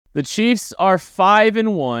The Chiefs are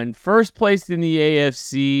 5-1, first place in the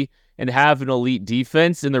AFC, and have an elite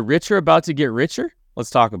defense, and the rich are about to get richer? Let's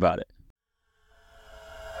talk about it.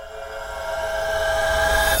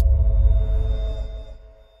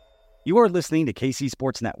 You are listening to KC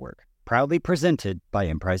Sports Network, proudly presented by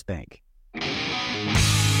Emprise Bank.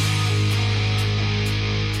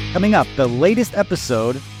 Coming up, the latest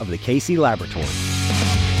episode of the KC Laboratory.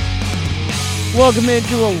 Welcome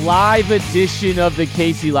into a live edition of the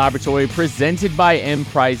KC Laboratory presented by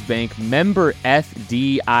Emprise Bank, member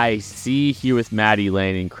FDIC, here with Maddie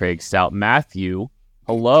Lane and Craig Stout. Matthew,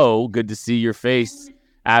 hello. Good to see your face,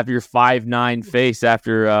 after your 5'9" face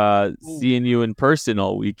after seeing you in person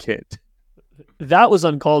all weekend. That was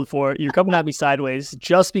uncalled for. You're coming at me sideways.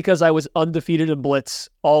 Just because I was undefeated in Blitz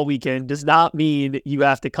all weekend does not mean you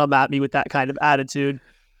have to come at me with that kind of attitude.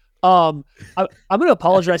 I'm going to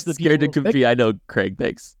apologize to the Scared people. to compete. I know, Craig.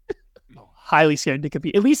 Thanks. Highly scared to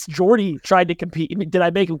compete. At least Jordy tried to compete. I mean, did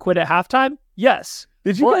I make him quit at halftime? Yes.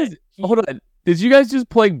 Did you guys hold on? Did you guys just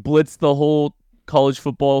play Blitz the whole college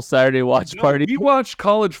football Saturday watch party? We watched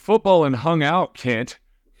college football and hung out, Kent.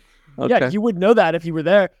 Okay. Yeah, you would know that if you were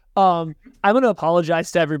there. I'm going to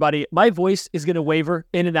apologize to everybody. My voice is going to waver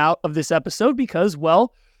in and out of this episode because,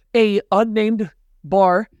 well, a unnamed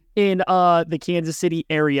bar in the Kansas City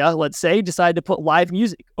area, let's say, decided to put live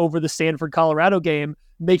music over the Stanford, Colorado game,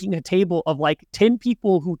 making a table of like 10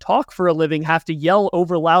 people who talk for a living have to yell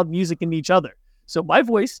over loud music into each other. So my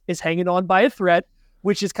voice is hanging on by a thread,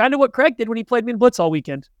 which is kind of what Craig did when he played me in Blitz all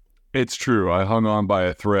weekend. It's true. I hung on by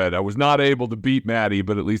a thread. I was not able to beat Maddie,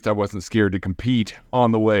 but at least I wasn't scared to compete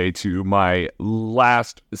on the way to my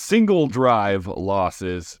last single drive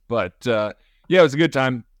losses. But yeah, it was a good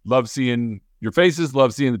time. Love seeing your faces.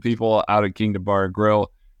 Love seeing the people out at Kingdom Bar and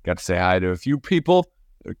Grill. Got to say hi to a few people,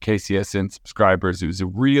 KCSN subscribers. It was a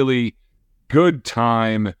really good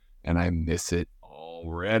time, and I miss it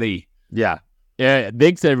already. Yeah.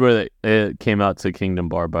 Thanks to everybody that came out to Kingdom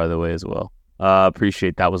Bar, by the way, as well.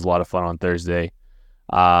 Appreciate that. Was a lot of fun on Thursday.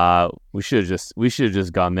 We should have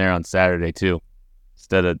just gone there on Saturday too,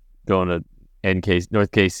 instead of going to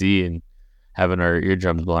North KC and having our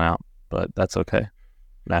eardrums blown out. But that's okay.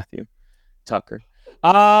 Matthew Tucker.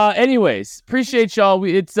 Anyways, appreciate y'all.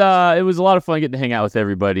 It was a lot of fun getting to hang out with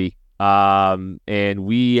everybody. And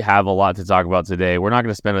we have a lot to talk about today. We're not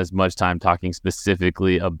going to spend as much time talking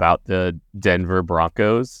specifically about the Denver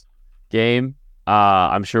Broncos game.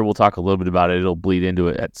 I'm sure we'll talk a little bit about it. It'll bleed into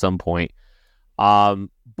it at some point.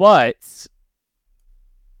 But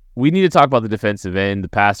we need to talk about the defensive end, the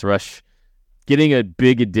pass rush, getting a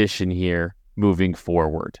big addition here moving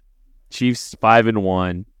forward. Chiefs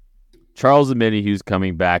 5-1. Charles Omenihu's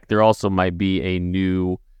coming back. There also might be a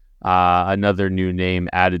another new name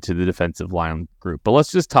added to the defensive line group. But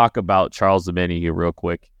let's just talk about Charles Omenihu real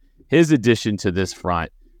quick. His addition to this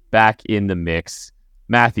front, back in the mix.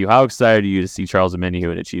 Matthew, how excited are you to see Charles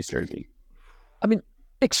Omenihu in a Chiefs jersey? I mean,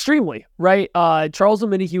 extremely, right? Charles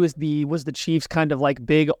Omenihu was the Chiefs' kind of like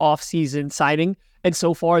big offseason signing. And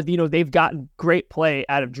so far, they've gotten great play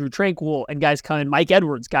out of Drew Tranquill and Mike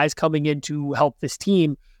Edwards, guys coming in to help this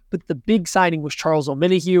team. But the big signing was Charles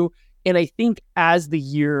Omenihu. And I think as the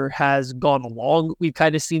year has gone along, we've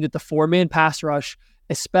kind of seen that the 4-man pass rush,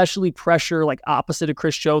 especially pressure like opposite of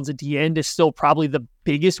Chris Jones at the end, is still probably the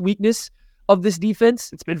biggest weakness of this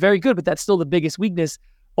defense. It's been very good, but that's still the biggest weakness.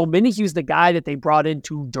 Omenihu's the guy that they brought in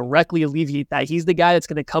to directly alleviate that. He's the guy that's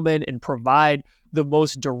going to come in and provide the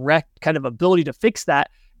most direct kind of ability to fix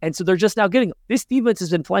that. And so they're just now getting, this defense has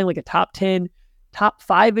been playing like a top 10, top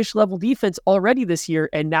 5-ish level defense already this year.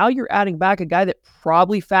 And now you're adding back a guy that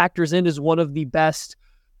probably factors in as one of the best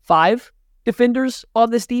 5 defenders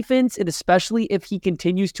on this defense. And especially if he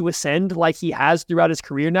continues to ascend like he has throughout his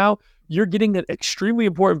career now, you're getting an extremely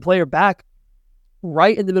important player back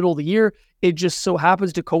right in the middle of the year. It just so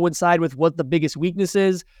happens to coincide with what the biggest weakness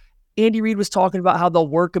is. Andy Reid was talking about how they'll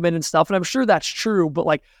work him in and stuff, and I'm sure that's true, but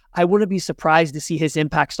like I wouldn't be surprised to see his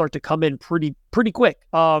impact start to come in pretty quick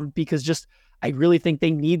because I really think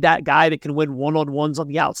they need that guy that can win one-on-ones on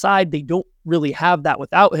the outside. They don't really have that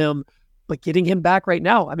without him, but getting him back right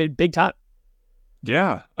now, I mean, big time.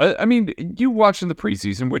 Yeah. I mean, you watched in the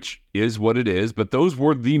preseason, which is what it is, but those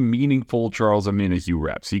were the meaningful Charles Omenihu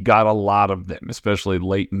reps. He got a lot of them, especially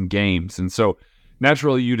late in games. And so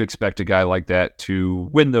naturally you'd expect a guy like that to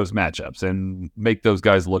win those matchups and make those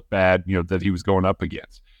guys look bad, that he was going up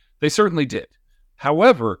against. They certainly did.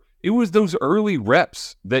 However, it was those early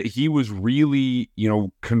reps that he was really,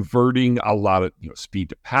 converting a lot of, speed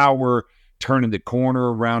to power, turning the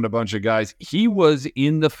corner around a bunch of guys. He was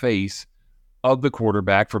in the face of the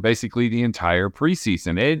quarterback for basically the entire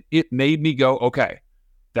preseason. It made me go, okay,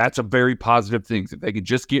 That's a very positive thing. If they could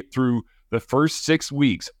just get through the first 6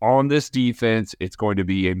 weeks on this defense, it's going to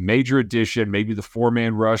be a major addition. Maybe the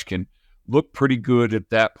 4-man rush can look pretty good at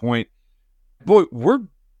that point. Boy, we're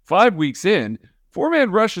 5 weeks in.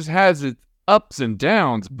 4-man rush has its ups and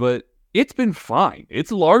downs, but it's been fine.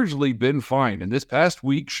 It's largely been fine. And this past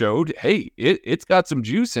week showed, hey, it's got some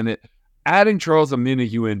juice in it. Adding Charles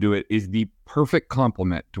Omenihu into it is the perfect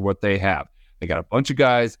complement to what they have. They got a bunch of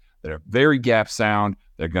guys that are very gap sound.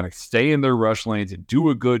 They're going to stay in their rush lanes and do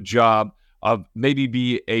a good job of maybe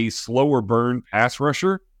be a slower burn pass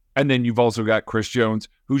rusher. And then you've also got Chris Jones,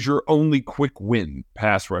 who's your only quick win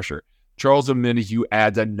pass rusher. Charles Omenihu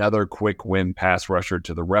adds another quick win pass rusher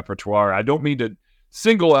to the repertoire. I don't mean to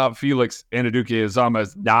single out Felix Anudike-Uzomah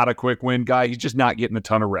as not a quick win guy. He's just not getting a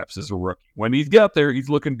ton of reps as a rookie. When he's got there, he's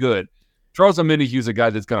looking good. Charles Omenihu is a guy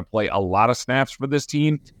that's going to play a lot of snaps for this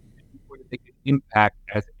team. He's going to make an impact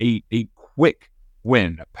as a quick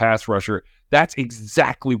win pass rusher. That's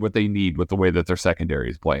exactly what they need with the way that their secondary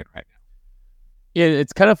is playing right now. Yeah,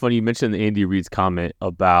 it's kind of funny. You mentioned Andy Reid's comment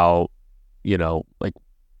about, like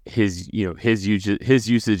his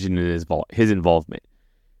usage and his involvement.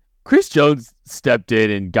 Chris Jones stepped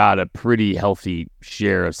in and got a pretty healthy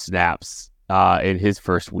share of snaps in his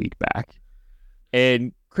first week back.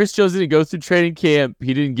 And Chris Jones didn't go through training camp.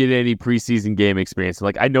 He didn't get any preseason game experience.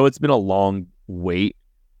 Like, I know it's been a long wait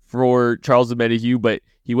for Charles Omenihu, but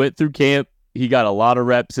he went through camp. He got a lot of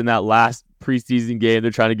reps in that last preseason game.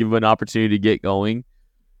 They're trying to give him an opportunity to get going.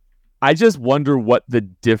 I just wonder what the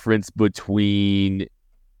difference between,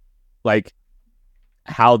 like,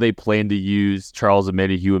 how they plan to use Charles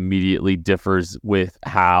Omenihu immediately differs with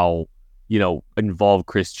how, involved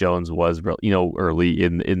Chris Jones was, early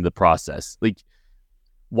in the process. Like,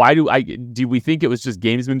 why do we think it was just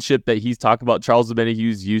gamesmanship that he's talking about Charles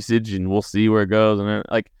Omenihu's usage and we'll see where it goes? And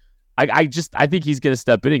I think he's going to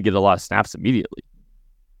step in and get a lot of snaps immediately.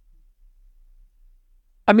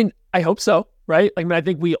 I mean, I hope so, right? I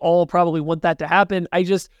think we all probably want that to happen.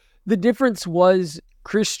 The difference was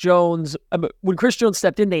Chris Jones, when Chris Jones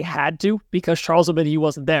stepped in, they had to, because Charles Omenihu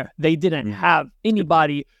wasn't there. They didn't have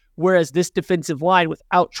anybody, whereas this defensive line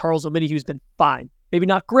without Charles Omenihu has been fine. Maybe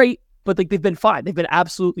not great, but they've been fine. They've been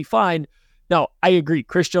absolutely fine. Now, I agree.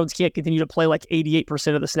 Chris Jones can't continue to play like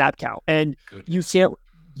 88% of the snap count. And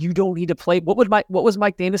you don't need to play. What was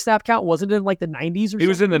Mike Dana's snap count? Wasn't it in like the 90s or something? It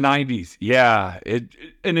was in the 90s. Yeah.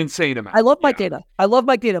 An insane amount. I love Mike Dana.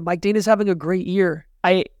 Mike Dana's having a great year.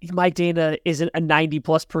 Mike Dana isn't a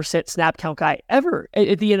 90+% snap count guy ever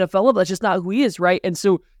at the NFL level. That's just not who he is, right? And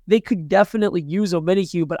so they could definitely use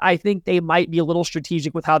Omenihu, but I think they might be a little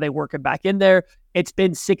strategic with how they work him back in there. It's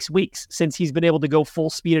been 6 weeks since he's been able to go full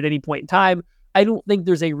speed at any point in time. I don't think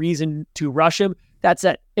there's a reason to rush him. That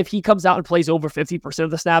said, if he comes out and plays over 50% of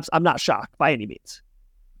the snaps, I'm not shocked by any means.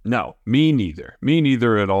 No, me neither. Me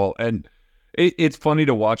neither at all. And it's funny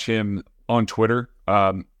to watch him on Twitter.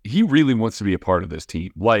 He really wants to be a part of this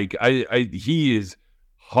team. Like, he is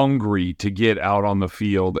hungry to get out on the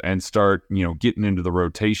field and start, getting into the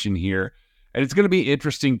rotation here. And it's going to be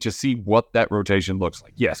interesting to see what that rotation looks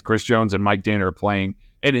like. Yes, Chris Jones and Mike Dana are playing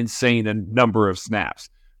an insane number of snaps.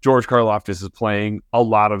 George Karlaftis is playing a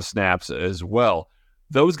lot of snaps as well.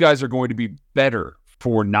 Those guys are going to be better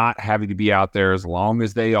for not having to be out there as long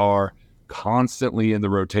as they are constantly in the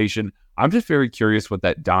rotation. I'm just very curious what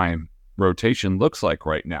that dime rotation looks like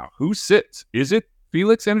right now. Who sits? Is it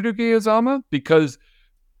Felix Anudike-Uzomah? Because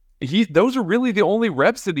those are really the only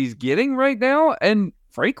reps that he's getting right now. And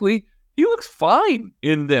frankly, he looks fine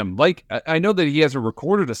in them. Like, I know that he hasn't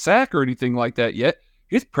recorded a sack or anything like that yet.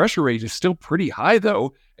 His pressure rate is still pretty high,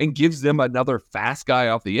 though, and gives them another fast guy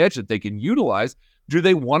off the edge that they can utilize. Do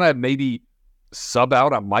they want to maybe sub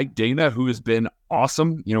out a Mike Dana, who has been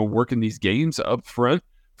awesome, working these games up front,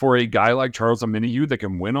 for a guy like Charles Omenihu that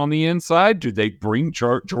can win on the inside? Do they bring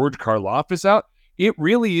George Karlaftis out? It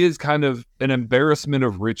really is kind of an embarrassment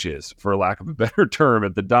of riches, for lack of a better term,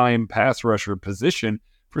 at the dime pass rusher position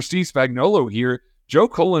for Steve Spagnuolo here. Joe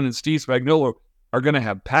Cullen and Steve Spagnuolo are going to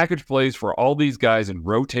have package plays for all these guys and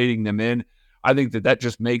rotating them in. I think that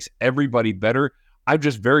just makes everybody better. I'm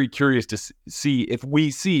just very curious to see if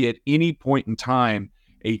we see at any point in time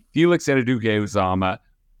a Felix Anudike-Uzomah,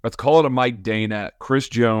 let's call it a Mike Dana, Chris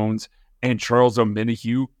Jones, and Charles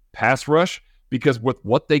Omenihu pass rush, because with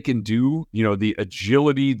what they can do, the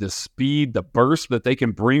agility, the speed, the burst that they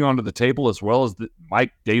can bring onto the table, as well as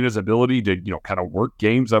Mike Dana's ability to, kind of work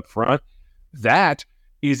games up front, that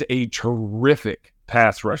is a terrific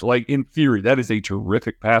pass rush. Like, in theory, that is a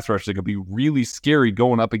terrific pass rush that could be really scary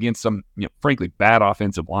going up against some, frankly, bad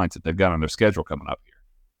offensive lines that they've got on their schedule coming up here.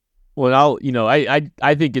 Well,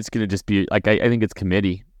 I think it's going to just be like, I think it's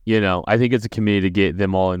committee. I think it's a committee to get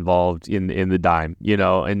them all involved in the dime,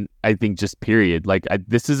 and I think just period. Like,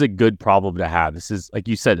 this is a good problem to have. This is, like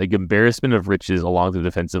you said, like embarrassment of riches along the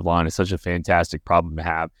defensive line is such a fantastic problem to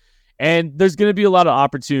have. And there's going to be a lot of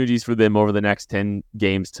opportunities for them over the next 10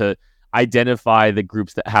 games to identify the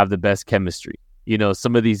groups that have the best chemistry.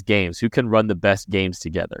 Some of these games, who can run the best games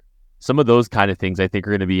together. Some of those kind of things I think are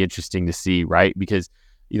going to be interesting to see, right? Because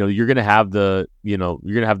you're going to have the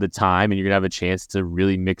time, and you're going to have a chance to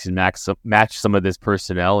really mix and match some of this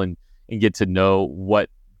personnel and get to know what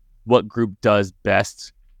group does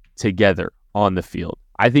best together on the field.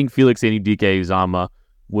 I think Felix Anudike-Uzomah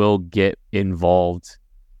will get involved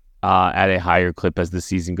at a higher clip as the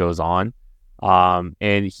season goes on.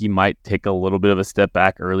 And he might take a little bit of a step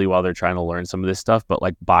back early while they're trying to learn some of this stuff. But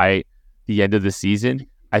like by the end of the season,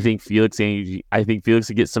 I think Felix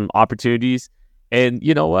will get some opportunities. And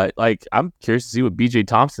you know what? Like, I'm curious to see what BJ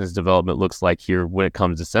Thompson's development looks like here when it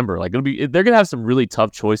comes December. Like, they're gonna have some really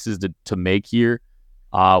tough choices to make here,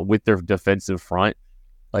 with their defensive front.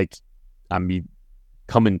 Like, I mean,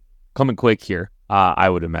 coming quick here. I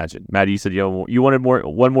would imagine. Maddie, you said you wanted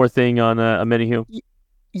one more thing on Omenihu.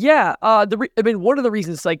 Yeah, one of the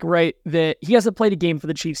reasons, like, right, that he hasn't played a game for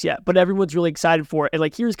the Chiefs yet, but everyone's really excited for it. And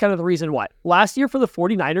like, here's kind of the reason why. Last year for the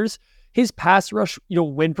 49ers, his pass rush,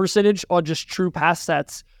 win percentage on just true pass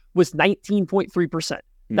sets was 19.3%.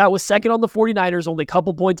 That was second on the 49ers, only a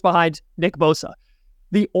couple points behind Nick Bosa.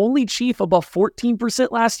 The only Chief above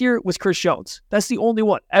 14% last year was Chris Jones. That's the only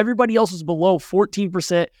one. Everybody else was below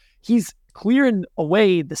 14%. He's clearing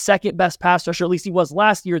away the second best pass rusher, at least he was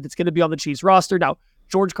last year, that's going to be on the Chiefs roster. Now,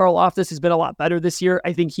 George Karlaftis has been a lot better this year.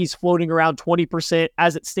 I think he's floating around 20%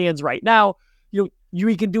 as it stands right now.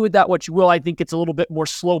 You can do with that what you will. I think it's a little bit more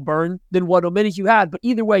slow burn than what Omenihu had. But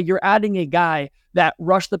either way, you're adding a guy that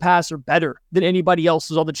rushed the passer better than anybody else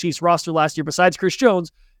who's on the Chiefs roster last year besides Chris Jones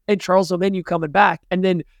and Charles Omenihu coming back. And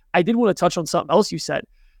then I did want to touch on something else you said.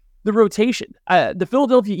 The rotation. The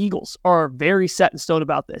Philadelphia Eagles are very set in stone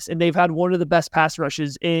about this, and they've had one of the best pass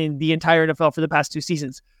rushes in the entire NFL for the past 2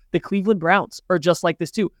 seasons. The Cleveland Browns are just like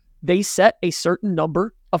this too. They set a certain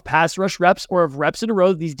number of pass rush reps or of reps in a row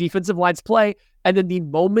that these defensive lines play, and then the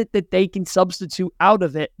moment that they can substitute out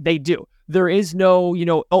of it, they do. There is no,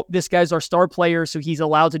 this guy's our star player, so he's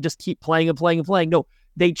allowed to just keep playing and playing and playing. No,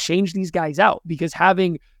 they change these guys out because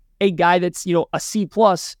having a guy that's, a C+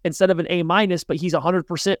 instead of an A-, but he's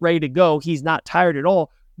 100% ready to go, he's not tired at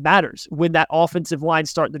all, matters when that offensive line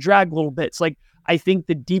starting to drag a little bit. It's like, I think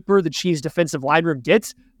the deeper the Chiefs defensive line room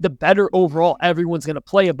gets, the better overall everyone's going to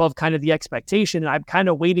play above kind of the expectation. And I'm kind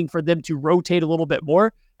of waiting for them to rotate a little bit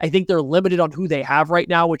more. I think they're limited on who they have right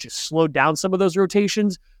now, which has slowed down some of those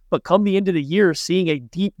rotations. But come the end of the year, seeing a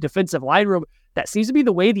deep defensive line room, that seems to be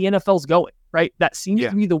the way the NFL's going, right? That seems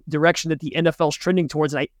to be the direction that the NFL's trending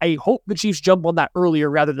towards. And I hope the Chiefs jump on that earlier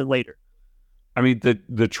rather than later. I mean,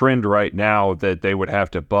 the trend right now that they would have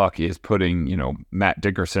to buck is putting, Matt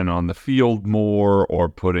Dickerson on the field more or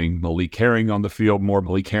putting Malik Herring on the field more.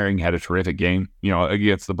 Malik Herring had a terrific game,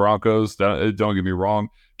 against the Broncos. Don't get me wrong.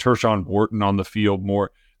 Tershawn Wharton on the field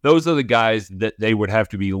more. Those are the guys that they would have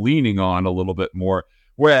to be leaning on a little bit more.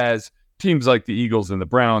 Whereas teams like the Eagles and the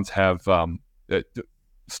Browns have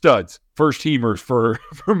studs, first-teamers for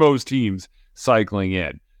most teams cycling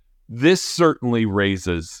in. This certainly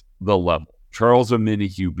raises the level. Charles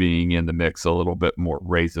Omenihu being in the mix a little bit more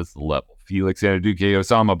raises the level. Felix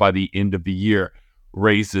Anudike-Uzomah by the end of the year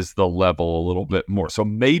raises the level a little bit more. So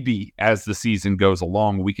maybe as the season goes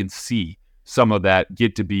along, we can see some of that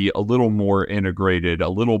get to be a little more integrated, a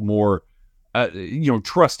little more,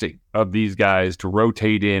 trusting of these guys to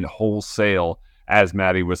rotate in wholesale, as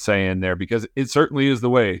Maddie was saying there, because it certainly is the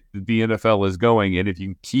way the NFL is going. And if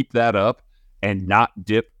you keep that up and not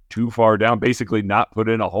dip too far down, basically not put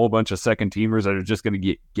in a whole bunch of second teamers that are just going to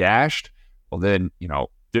get gashed, well then,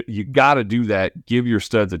 you got to do that. Give your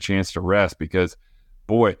studs a chance to rest because,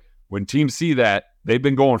 boy, when teams see that, they've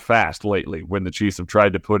been going fast lately. When the Chiefs have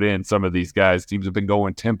tried to put in some of these guys, teams have been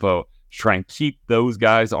going tempo to try and keep those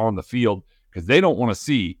guys on the field because they don't want to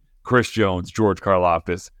see Chris Jones, George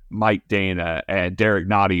Karlaftis, Mike Dana, and Derek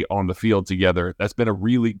Nottie on the field together. That's been a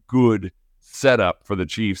really good setup for the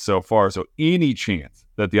Chiefs so far. So any chance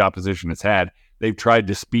that the opposition has had, they've tried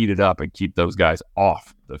to speed it up and keep those guys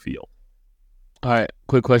off the field. All right,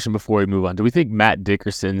 quick question before we move on. Do we think Matt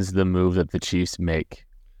Dickerson's the move that the Chiefs make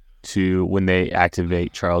to when they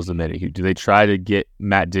activate Charles Omenihu? Do they try to get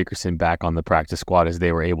Matt Dickerson back on the practice squad as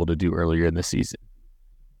they were able to do earlier in the season?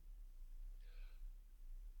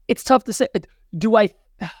 It's tough to say. Do I?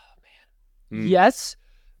 Oh, man. Yes,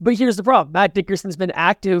 But here's the problem. Matt Dickerson's been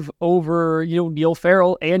active over, Neil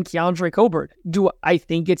Farrell and Keondre Coburn. Do I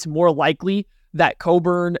think it's more likely that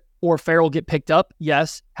Coburn or Farrell get picked up?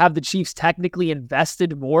 Yes. Have the Chiefs technically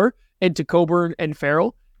invested more into Coburn and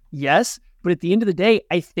Farrell? Yes. But at the end of the day,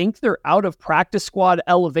 I think they're out of practice squad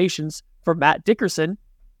elevations for Matt Dickerson,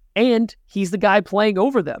 and he's the guy playing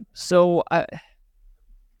over them. So, I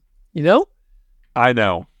know.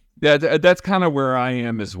 That's kind of where I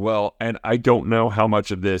am as well. And I don't know how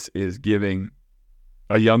much of this is giving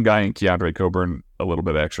a young guy in Keondre Coburn a little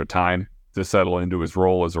bit of extra time to settle into his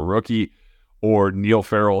role as a rookie, or Neil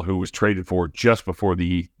Farrell, who was traded for just before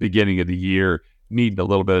the beginning of the year, needing a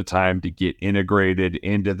little bit of time to get integrated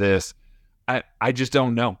into this. I just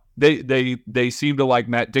don't know. They seem to like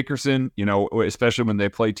Matt Dickerson, especially when they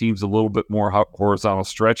play teams a little bit more horizontal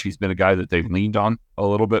stretch. He's been a guy that they've leaned on a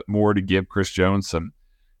little bit more to give Chris Jones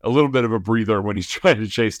a little bit of a breather when he's trying to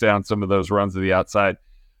chase down some of those runs to the outside.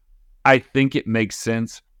 I think it makes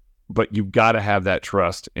sense, but you've got to have that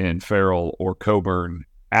trust in Farrell or Coburn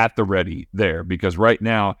at the ready there, because right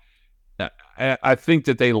now I think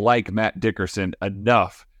that they like Matt Dickerson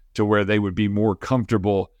enough to where they would be more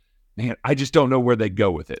comfortable. Man, I just don't know where they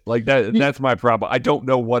go with it. Like that's my problem. I don't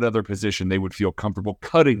know what other position they would feel comfortable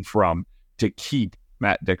cutting from to keep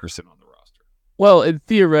Matt Dickerson on the roster. Well,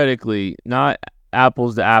 theoretically, not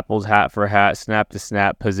apples to apples, hat for hat, snap to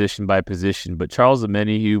snap, position by position, but Charles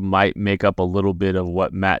Omenihu might make up a little bit of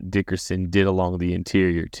what Matt Dickerson did along the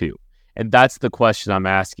interior too. And that's the question I'm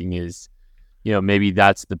asking is, maybe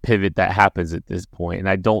that's the pivot that happens at this point. And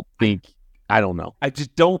I don't know. I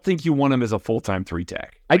just don't think you want him as a full-time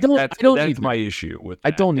 3-tech. That's my issue with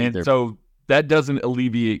that. I don't either. And so that doesn't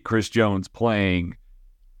alleviate Chris Jones playing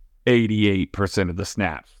 88% of the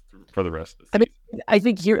snaps for the rest of the season. I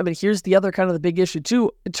think here's the other kind of the big issue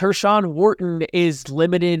too. Tershawn Wharton is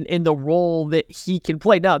limited in the role that he can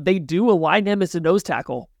play. Now, they do align him as a nose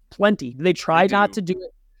tackle plenty. They try not to do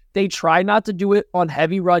it. They try not to do it on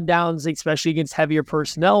heavy rundowns, especially against heavier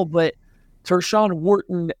personnel, but Tershawn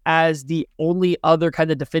Wharton as the only other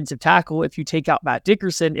kind of defensive tackle, if you take out Matt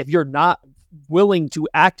Dickerson, if you're not willing to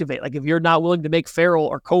activate, like if you're not willing to make Farrell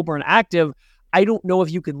or Coburn active, I don't know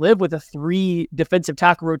if you can live with a 3 defensive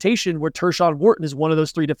tackle rotation where Tershawn Wharton is one of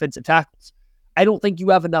those 3 defensive tackles. I don't think you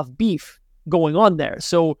have enough beef going on there.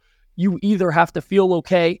 So you either have to feel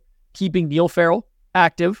okay keeping Neil Farrell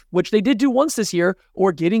active, which they did do once this year,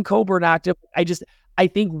 or getting Coburn active. I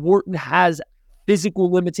think Wharton has physical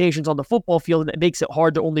limitations on the football field, and it makes it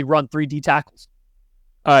hard to only run 3D tackles.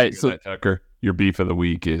 All right, so Tucker, your beef of the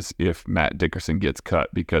week is if Matt Dickerson gets cut,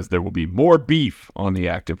 because there will be more beef on the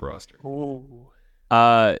active roster. Ooh. All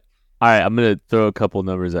right, I'm gonna throw a couple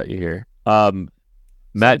numbers at you here.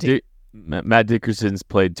 Matt Dickerson's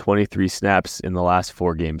played 23 snaps in the last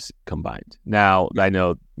 4 games combined. Now I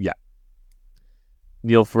know,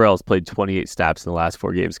 Neil Farrell's played 28 snaps in the last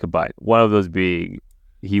 4 games combined. One of those being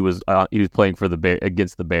he was playing for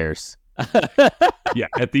against the Bears.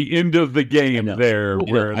 At the end of the game there,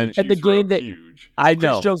 where and the game that huge. I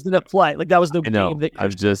know Chris Jones didn't play. Like that was the game that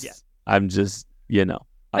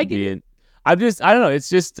I don't know. It's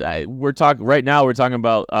just we're talking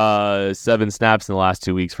about 7 snaps in the last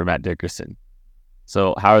 2 weeks for Matt Dickerson.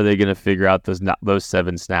 So how are they going to figure out those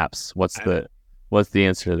 7 snaps? What's the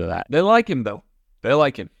answer to that? They like him though. They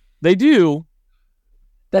like him. They do.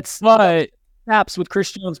 That's snaps with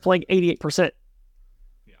Chris Jones playing 88%.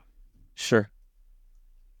 Yeah. Sure.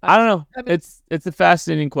 I don't know. It's a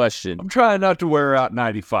fascinating question. I'm trying not to wear out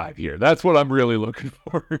 95 here. That's what I'm really looking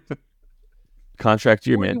for. Contract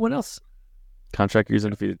year, man. Anyone else? Contract year's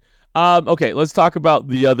undefeated. Okay, let's talk about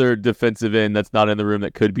the other defensive end that's not in the room,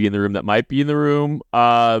 that could be in the room, that might be in the room.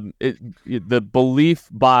 The belief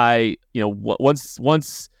by,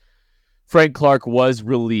 once Frank Clark was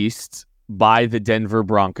released by the Denver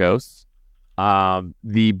Broncos,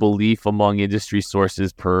 the belief among industry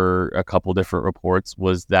sources per a couple different reports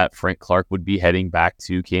was that Frank Clark would be heading back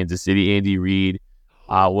to Kansas City. Andy Reid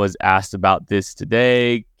was asked about this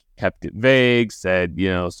today, kept it vague, said,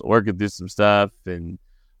 so working through some stuff and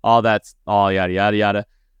all that's all yada, yada, yada.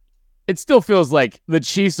 It still feels like the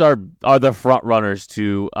Chiefs are the front runners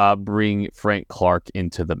to bring Frank Clark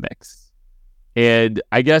into the mix. And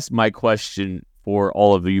I guess my question for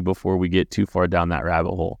all of you before we get too far down that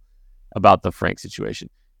rabbit hole about the Frank situation.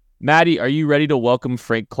 Maddie, are you ready to welcome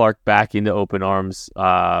Frank Clark back into open arms,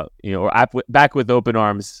 or back with open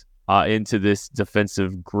arms into this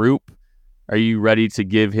defensive group? Are you ready to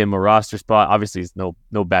give him a roster spot? Obviously, it's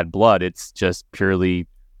no bad blood. It's just purely,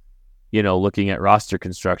 looking at roster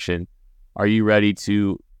construction. Are you ready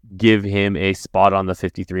to give him a spot on the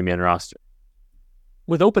 53-man roster?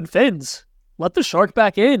 With open fins. let the shark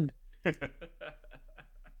back in.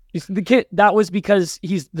 The kid, that was because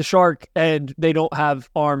he's the shark and they don't have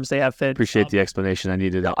arms, they have fins. Appreciate the explanation. I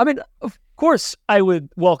needed it. I mean, of course I would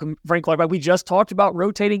welcome Frank Clark back. We just talked about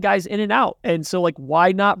rotating guys in and out. And so, like,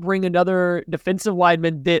 why not bring another defensive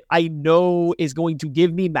lineman that I know is going to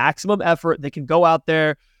give me maximum effort, that can go out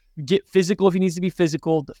there, get physical if he needs to be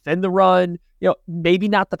physical, defend the run. Maybe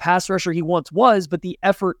not the pass rusher he once was, but the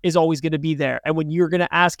effort is always going to be there. And when you're going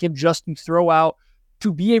to ask him just to throw out,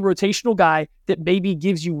 to be a rotational guy that maybe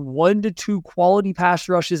gives you 1 to 2 quality pass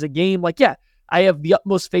rushes a game, like, yeah, I have the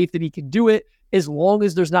utmost faith that he can do it as long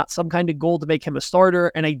as there's not some kind of goal to make him a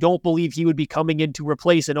starter. And I don't believe he would be coming in to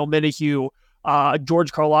replace an Omenihu,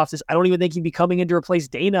 George Karlaftis. I don't even think he'd be coming in to replace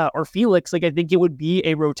Dana or Felix. Like, I think it would be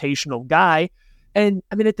a rotational guy. And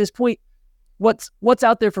I mean, at this point, what's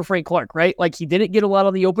out there for Frank Clark, right? Like, he didn't get a lot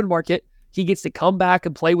on the open market. He gets to come back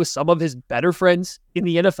and play with some of his better friends in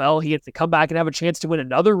the NFL. He gets to come back and have a chance to win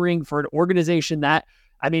another ring for an organization that,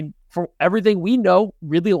 I mean, for everything we know,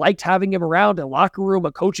 really liked having him around, a locker room,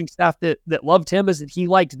 a coaching staff that loved him as he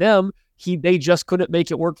liked them. They just couldn't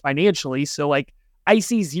make it work financially. So, like, I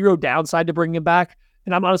see zero downside to bringing him back.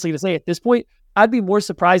 And I'm honestly going to say, at this point, I'd be more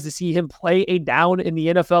surprised to see him play a down in the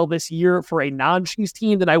NFL this year for a non-Chiefs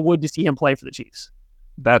team than I would to see him play for the Chiefs.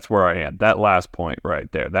 That's where I am. That last point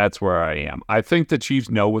right there. That's where I am. I think the Chiefs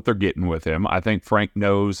know what they're getting with him. I think Frank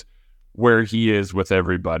knows where he is with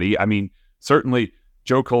everybody. I mean, certainly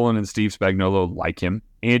Joe Cullen and Steve Spagnuolo like him.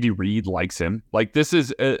 Andy Reid likes him. Like, this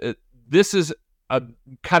is a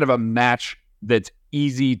kind of a match that's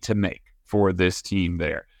easy to make for this team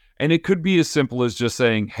there. And it could be as simple as just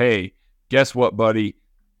saying, hey, guess what, buddy?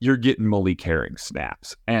 You're getting Malik Herring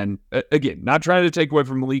snaps. And again, not trying to take away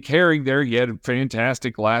from Malik Herring there. He had a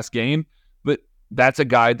fantastic last game, but that's a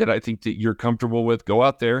guy that I think that you're comfortable with. Go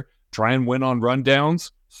out there, try and win on rundowns.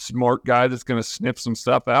 Smart guy that's going to sniff some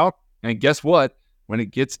stuff out. And guess what? When it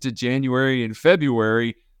gets to January and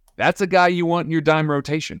February, that's a guy you want in your dime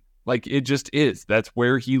rotation. Like, it just is. That's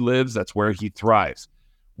where he lives. That's where he thrives.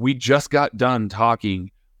 We just got done talking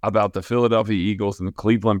about the Philadelphia Eagles and the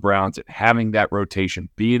Cleveland Browns and having that rotation,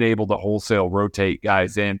 being able to wholesale rotate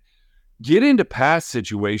guys in, get into pass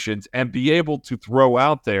situations, and be able to throw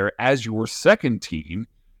out there as your second team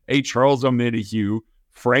a Charles Omenihu,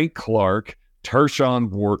 Frank Clark, Tershawn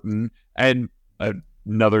Wharton, and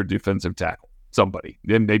another defensive tackle. Somebody.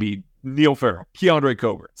 Then maybe Neil Farrell, Keandre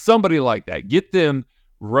Covert, somebody like that. Get them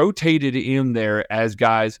rotated in there as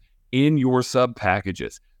guys in your sub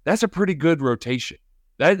packages. That's a pretty good rotation.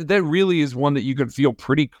 That really is one that you can feel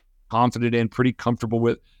pretty confident in, pretty comfortable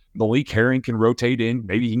with. Malik Herring can rotate in.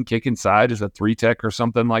 Maybe he can kick inside as a 3-tech or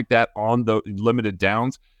something like that on the limited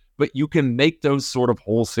downs. But you can make those sort of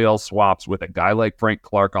wholesale swaps with a guy like Frank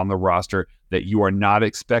Clark on the roster that you are not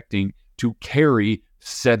expecting to carry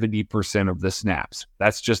 70% of the snaps.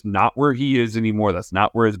 That's just not where he is anymore. That's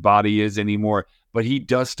not where his body is anymore. But he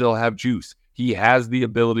does still have juice. He has the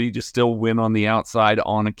ability to still win on the outside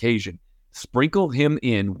on occasion. Sprinkle him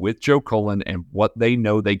in with Joe Cullen and what they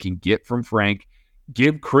know they can get from Frank.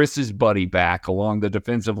 Give Chris his buddy back along the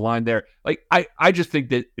defensive line there. Like, I just think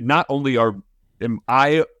that not only am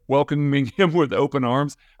I welcoming him with open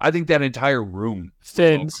arms, I think that entire room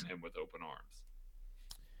Fins. him with open arms.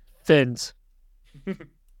 Fins.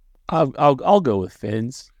 I'll go with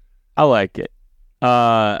fins. I like it.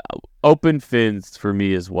 Open fins for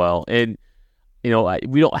me as well. And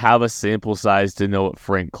we don't have a sample size to know what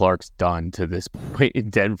Frank Clark's done to this point in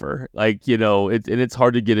Denver. Like, it's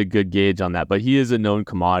hard to get a good gauge on that, but he is a known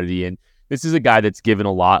commodity. And this is a guy that's given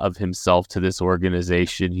a lot of himself to this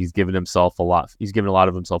organization. He's given himself a lot. He's given a lot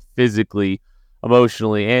of himself physically,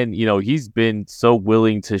 emotionally, and, he's been so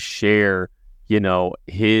willing to share,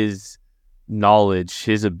 his knowledge,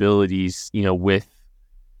 his abilities, with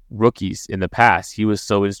rookies in the past. He was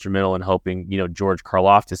so instrumental in helping, George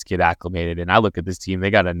Karlaftis get acclimated. And I look at this team, they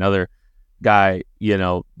got another guy,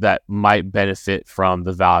 that might benefit from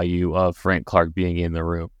the value of Frank Clark being in the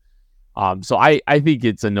room. So I think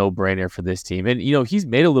it's a no-brainer for this team. And, he's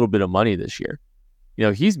made a little bit of money this year.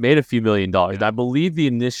 He's made a few $1 million. Yeah. I believe the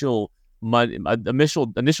initial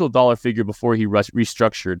dollar figure before he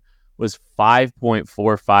restructured was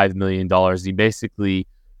 $5.45 million. He basically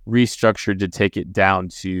restructured to take it down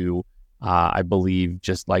to, I believe,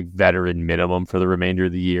 just like veteran minimum for the remainder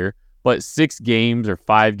of the year. But 6 games or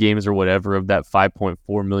 5 games or whatever of that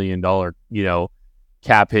 $5.4 million,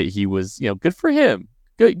 cap hit, he was, good for him.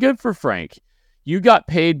 Good for Frank. You got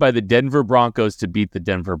paid by the Denver Broncos to beat the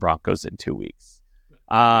Denver Broncos in 2 weeks.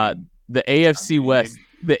 The AFC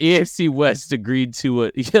West agreed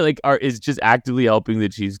to is just actively helping the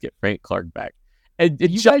Chiefs get Frank Clark back. and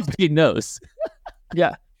John Payton knows.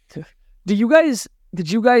 Yeah. Did you guys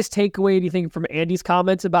take away anything from Andy's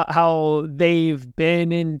comments about how they've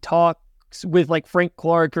been in talks with like Frank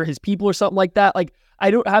Clark or his people or something like that? Like,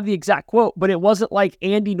 I don't have the exact quote, but it wasn't like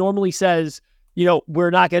Andy normally says,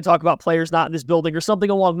 we're not going to talk about players not in this building or something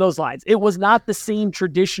along those lines. It was not the same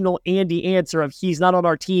traditional Andy answer of he's not on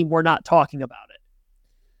our team, we're not talking about it.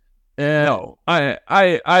 No,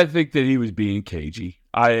 I think that he was being cagey.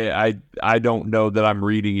 I don't know that I'm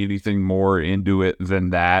reading anything more into it than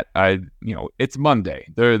that. It's Monday.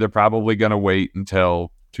 They're probably going to wait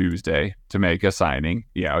until Tuesday to make a signing.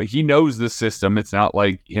 He knows the system. It's not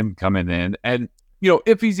like him coming in and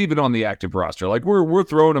if he's even on the active roster, like we're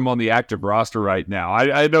throwing him on the active roster right now.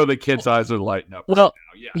 I know the kids' eyes are lighting up. Well,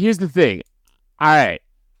 right now. Here's the thing. All right,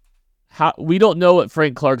 we don't know what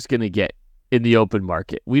Frank Clark's going to get in the open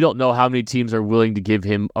market. We don't know how many teams are willing to give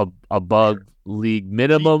him above league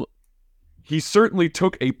minimum. He certainly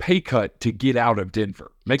took a pay cut to get out of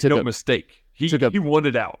Denver. Make no mistake. He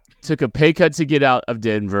wanted out. Took a pay cut to get out of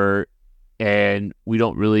Denver, and we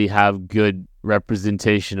don't really have good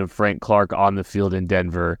representation of Frank Clark on the field in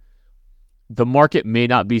Denver. The market may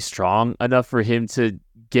not be strong enough for him to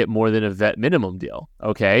get more than a vet minimum deal.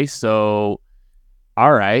 Okay, so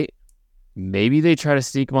all right. Maybe they try to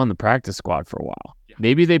sneak him on the practice squad for a while. Yeah.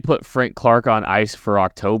 Maybe they put Frank Clark on ice for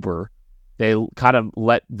October. They kind of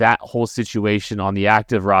let that whole situation on the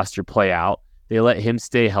active roster play out. They let him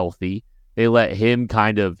stay healthy. They let him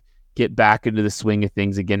kind of get back into the swing of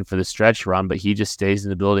things again for the stretch run, but he just stays in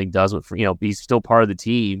the building, does what, he's still part of the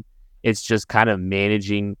team. It's just kind of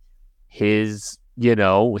managing his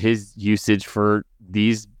usage for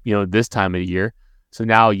these, this time of the year. So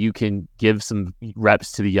now you can give some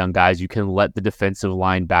reps to the young guys. You can let the defensive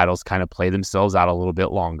line battles kind of play themselves out a little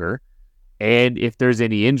bit longer. And if there's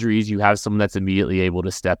any injuries, you have someone that's immediately able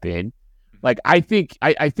to step in. Like, I think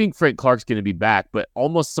Frank Clark's going to be back, but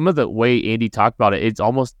almost some of the way Andy talked about it, it's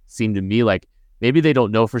almost seemed to me like maybe they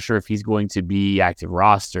don't know for sure if he's going to be active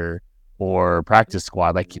roster or practice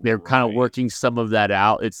squad. Like, they're kind of working some of that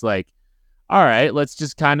out. It's like, all right, let's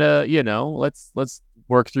just kind of, let's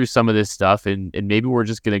work through some of this stuff, and maybe we're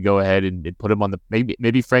just going to go ahead and put him on the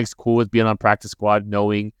maybe Frank's cool with being on practice squad,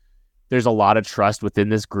 knowing there's a lot of trust within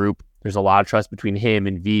this group. There's a lot of trust between him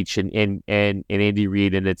and Veach and Andy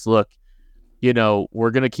Reid, and it's, look,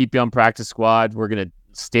 we're going to keep you on practice squad. We're going to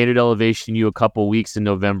standard elevation you a couple weeks in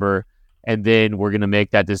November, and then we're going to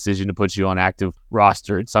make that decision to put you on active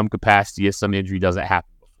roster in some capacity if some injury doesn't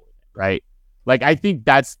happen before that, right? Like, I think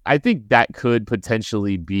that could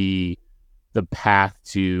potentially be the path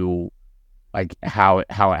to like how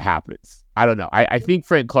it happens. I don't know. I think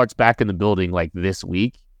Frank Clark's back in the building like this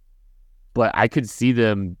week, but I could see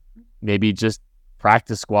them maybe just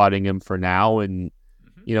practice squatting him for now and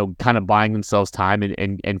kind of buying themselves time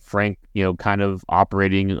and Frank, kind of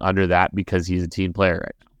operating under that because he's a team player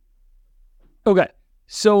right now. Okay.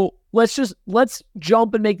 So let's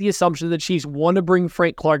jump and make the assumption that the Chiefs want to bring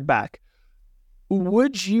Frank Clark back.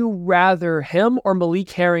 Would you rather him or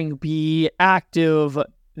Malik Herring be active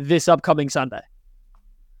this upcoming Sunday?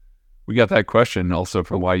 We got that question also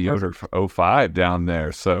from White Yoder 05 down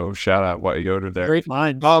there. So shout out White Yoder there. Great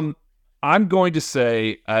minds. I'm going to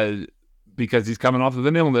say, because he's coming off of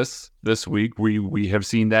an illness this week, we have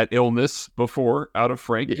seen that illness before out of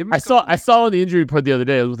Frank. I saw the injury report the other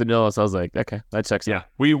day with an illness. I was like, okay, that checks out.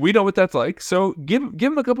 We know what that's like. So give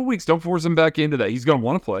him a couple weeks. Don't force him back into that. He's going to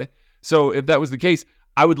want to play. So if that was the case,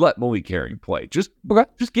 I would let Malik Herring play. Just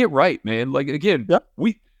get right, man. Like, again,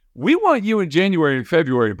 we want you in January and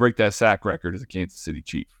February to break that sack record as a Kansas City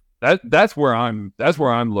Chief. That's where I'm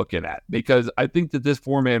looking at, because I think that this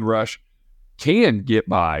 4-man rush can get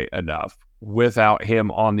by enough without him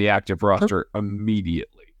on the active roster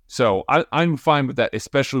immediately. So I'm fine with that,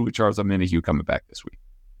 especially with Charles Omenihu coming back this week.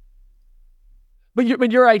 But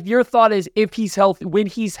you're right. Your thought is if he's healthy, when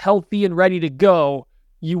he's healthy and ready to go,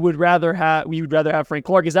 we would rather have Frank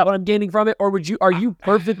Clark. Is that what I'm gaining from it? Or are you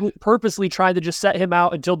purposely trying to just set him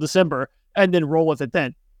out until December and then roll with it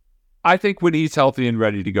then? I think when he's healthy and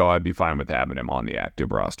ready to go, I'd be fine with having him on the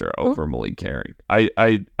active roster over Malik Herring.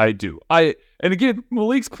 I do. And again,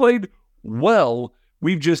 Malik's played well.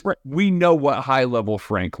 We know what high level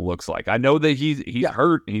Frank looks like. I know that he's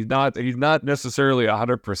hurt. He's not necessarily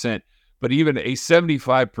 100%, but even a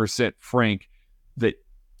 75% Frank that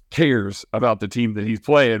cares about the team that he's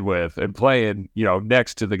playing with and playing,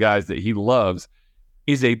 next to the guys that he loves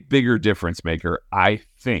is a bigger difference maker, I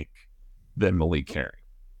think, than Malik Herring.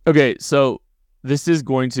 Okay, so this is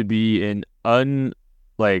going to be an unsourced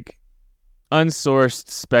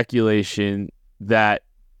speculation that,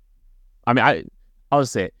 I'll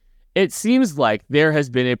just say it. it seems like there has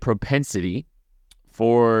been a propensity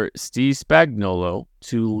for Steve Spagnuolo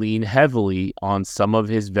to lean heavily on some of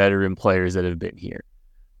his veteran players that have been here.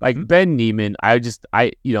 Like Ben Niemann,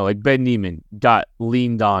 Ben Niemann got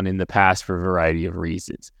leaned on in the past for a variety of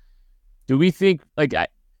reasons. Do we think, the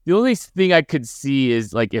only thing I could see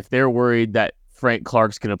is, if they're worried that Frank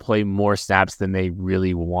Clark's going to play more snaps than they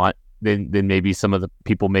really want, then maybe some of the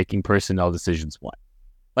people making personnel decisions want.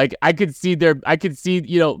 I could see that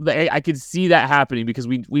happening because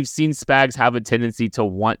we've seen Spags have a tendency to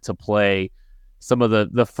want to play some of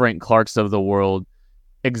the Frank Clarks of the world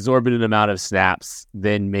exorbitant amount of snaps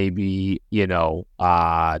than maybe, maybe,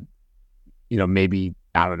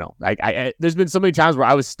 I don't know. There's been so many times where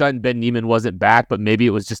I was stunned Ben Niemann wasn't back, but maybe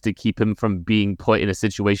it was just to keep him from being put in a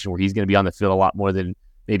situation where he's going to be on the field a lot more than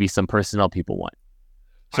maybe some personnel people want.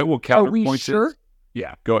 So we'll counterpoint. Are we sure?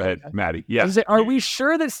 Yeah, go ahead, Maddie. Yeah. Are we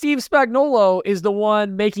sure that Steve Spagnuolo is the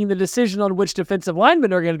one making the decision on which defensive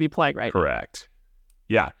linemen are going to be playing right? Correct.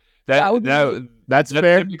 Yeah. That's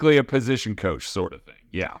fair. Typically a position coach sort of thing.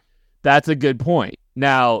 Yeah. That's a good point.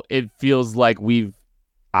 Now, it feels like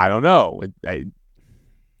I don't know.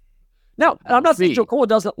 Now, I'm not saying Joe Cullen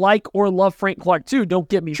doesn't like or love Frank Clark too, don't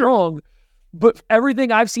get me wrong, but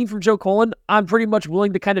everything I've seen from Joe Cullen, I'm pretty much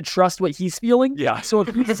willing to kind of trust what he's feeling. Yeah. So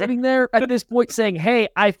if he's sitting there at this point saying, hey,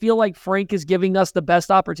 I feel like Frank is giving us the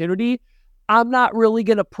best opportunity, I'm not really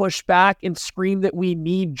going to push back and scream that we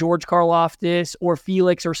need George Karlaftis or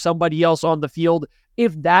Felix or somebody else on the field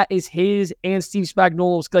if that is his and Steve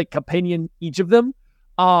Spagnuolo's opinion, each of them.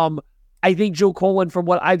 I think Joe Cullen, from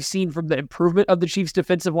what I've seen from the improvement of the Chiefs'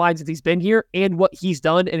 defensive line since he's been here and what he's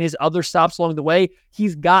done and his other stops along the way,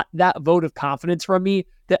 he's got that vote of confidence from me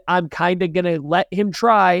that I'm kind of going to let him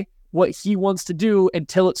try what he wants to do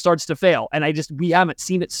until it starts to fail. And we haven't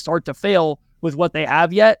seen it start to fail with what they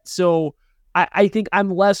have yet. So I think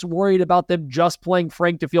I'm less worried about them just playing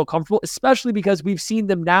Frank to feel comfortable, especially because we've seen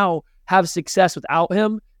them now have success without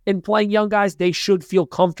him. In playing young guys, they should feel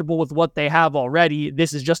comfortable with what they have already.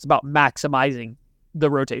 This is just about maximizing the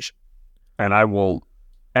rotation. And I will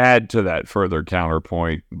add to that further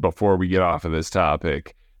counterpoint before we get off of this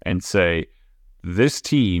topic and say this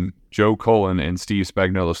team, Joe Cullen and Steve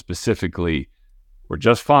Spagnuolo specifically, were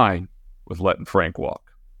just fine with letting Frank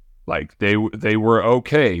walk. They were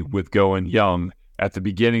okay with going young at the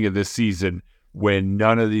beginning of this season when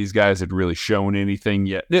none of these guys had really shown anything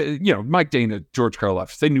yet. Mike Dana, George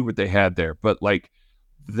Karlaftis, they knew what they had there, but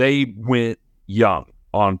they went young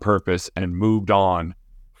on purpose and moved on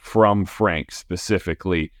from Frank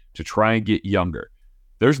specifically to try and get younger.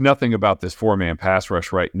 There's nothing about this 4-man pass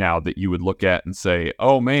rush right now that you would look at and say,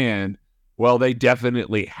 oh man, well, they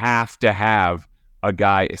definitely have to have a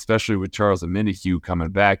guy, especially with Charles Omenihu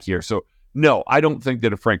coming back here. So no, I don't think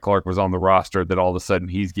that if Frank Clark was on the roster that all of a sudden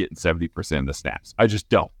he's getting 70% of the snaps. I just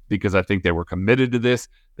don't, because I think they were committed to this.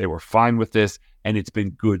 They were fine with this, and it's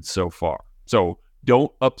been good so far. So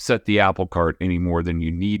don't upset the apple cart any more than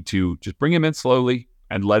you need to. Just bring him in slowly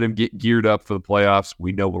and let him get geared up for the playoffs.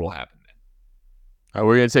 We know what will happen then. All right,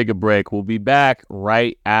 we're going to take a break. We'll be back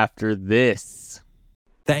right after this.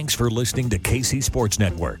 Thanks for listening to KC Sports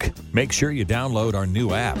Network. Make sure you download our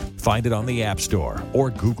new app. Find it on the App Store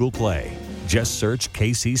or Google Play. Just search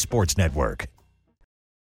KC Sports Network.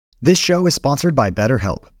 This show is sponsored by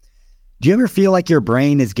BetterHelp. Do you ever feel like your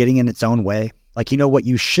brain is getting in its own way? Like you know what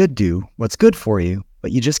you should do, what's good for you,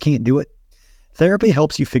 but you just can't do it? Therapy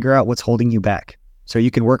helps you figure out what's holding you back so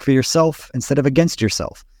you can work for yourself instead of against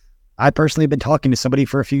yourself. I personally have been talking to somebody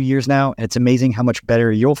for a few years now, and it's amazing how much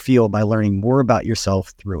better you'll feel by learning more about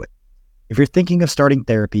yourself through it. If you're thinking of starting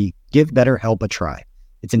therapy, give BetterHelp a try.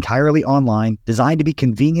 It's entirely online, designed to be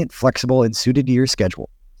convenient, flexible, and suited to your schedule.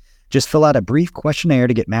 Just fill out a brief questionnaire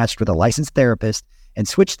to get matched with a licensed therapist and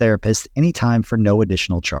switch therapists anytime for no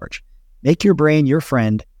additional charge. Make your brain your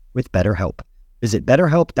friend with BetterHelp. Visit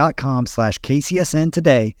BetterHelp.com/KCSN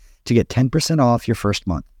today to get 10% off your first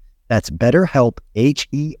month. That's BetterHelp,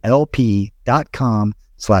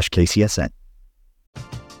 HELP.com/KCSN.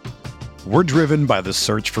 We're driven by the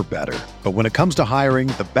search for better. But when it comes to hiring,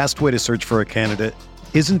 the best way to search for a candidate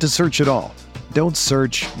isn't to search at all. Don't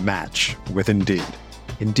search, match with Indeed.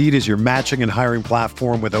 Indeed is your matching and hiring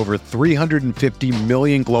platform with over 350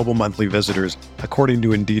 million global monthly visitors, according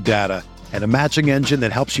to Indeed data, and a matching engine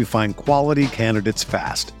that helps you find quality candidates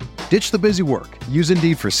fast. Ditch the busy work. Use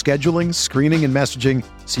Indeed for scheduling, screening, and messaging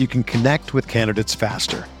so you can connect with candidates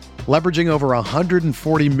faster. Leveraging over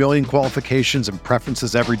 140 million qualifications and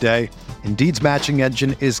preferences every day, Indeed's matching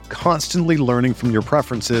engine is constantly learning from your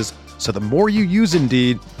preferences, so the more you use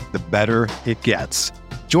Indeed, the better it gets.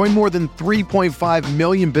 Join more than 3.5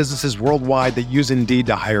 million businesses worldwide that use Indeed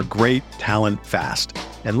to hire great talent fast.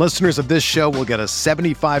 And listeners of this show will get a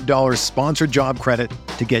 $75 sponsored job credit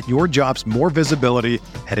to get your jobs more visibility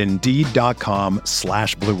at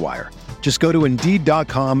Indeed.com/Blue Wire. Just go to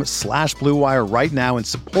Indeed.com/Blue Wire right now and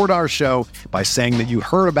support our show by saying that you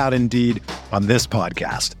heard about Indeed on this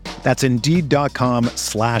podcast. That's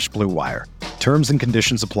Indeed.com/Blue Wire. Terms and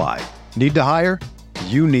conditions apply. Need to hire?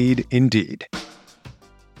 You need Indeed.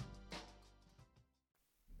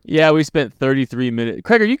 Yeah, we spent 33 minutes.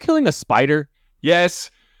 Craig, are you killing a spider? Yes,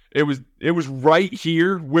 it was right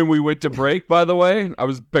here when we went to break, by the way. I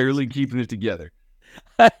was barely keeping it together.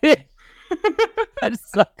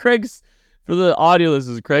 Craig's, for the audio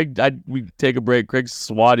listeners, Craig, we take a break. Craig's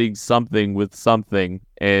swatting something with something,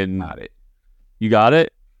 and Got it. You got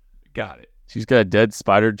it? Got it. She's got a dead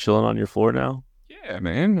spider chilling on your floor now? Yeah,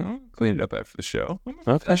 man. I'll clean it up after the show. I'm a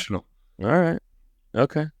professional. All right.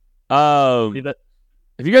 Okay. Leave it.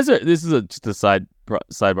 If you guys are, this is just a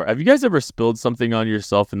sidebar. Have you guys ever spilled something on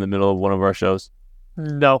yourself in the middle of one of our shows?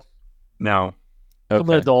 No. No. I'm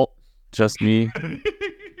an adult. Just me.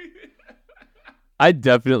 I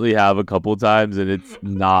definitely have a couple times, and it's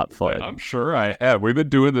not fun. I'm sure I have. We've been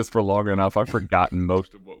doing this for long enough. I've forgotten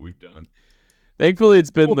most of what we've done. Thankfully,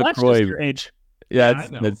 it's been That's LaCroix. just your age. Yeah,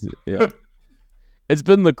 it's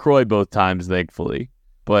been LaCroix both times, thankfully.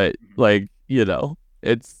 But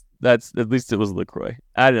that's at least it was LaCroix.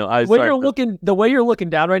 I don't know. The way you're looking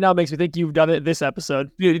down right now makes me think you've done it this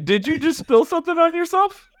episode. Did you just spill something on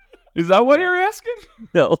yourself? Is that what you're asking?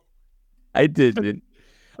 No, I didn't.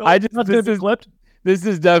 Clipped. This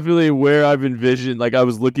is definitely where I've envisioned. Like I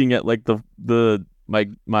was looking at like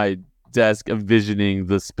my desk, envisioning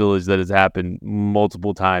the spillage that has happened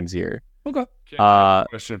multiple times here. Okay.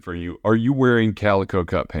 Question for you: are you wearing calico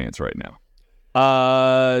cut pants right now?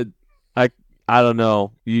 I don't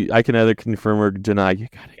know. I can either confirm or deny. You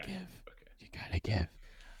gotta give.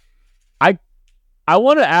 I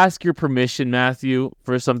want to ask your permission, Matthew,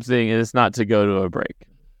 for something, and it's not to go to a break.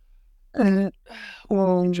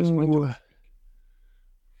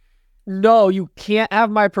 No, you can't have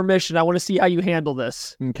my permission. I want to see how you handle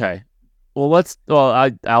this. Okay. Well,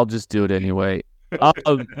 I'll just do it anyway.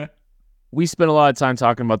 We spent a lot of time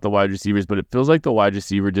talking about the wide receivers, but it feels like the wide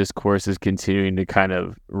receiver discourse is continuing to kind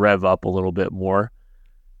of rev up a little bit more.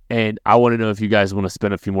 And I want to know if you guys want to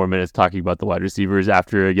spend a few more minutes talking about the wide receivers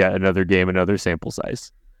after yet another game, another sample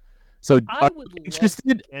size. So, I would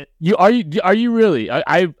interested? Are you really?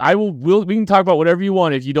 I will. We can talk about whatever you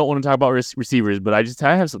want if you don't want to talk about receivers. But I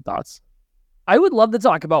have some thoughts. I would love to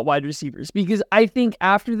talk about wide receivers because I think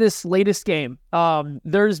after this latest game,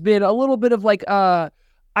 there's been a little bit of like a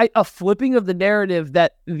flipping of the narrative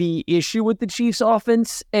that the issue with the Chiefs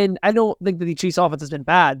offense, and I don't think that the Chiefs offense has been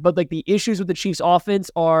bad, but like the issues with the Chiefs offense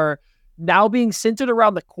are now being centered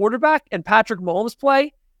around the quarterback and Patrick Mahomes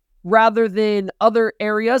play rather than other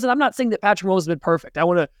areas. And I'm not saying that Patrick Mahomes has been perfect. I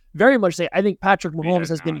want to very much say I think Patrick Mahomes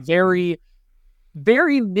has been very,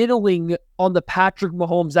 very middling on the Patrick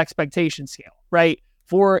Mahomes expectation scale, right?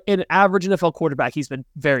 For an average NFL quarterback, he's been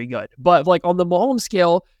very good. But like on the Mahomes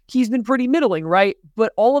scale, he's been pretty middling, right?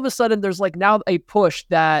 But all of a sudden, there's like now a push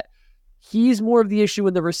that he's more of the issue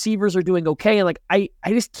and the receivers are doing okay. And like, I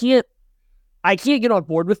just can't get on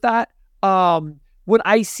board with that. When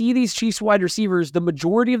I see these Chiefs wide receivers, the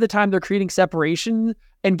majority of the time they're creating separation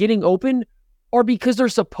and getting open are because they're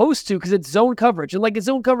supposed to, because it's zone coverage. And like a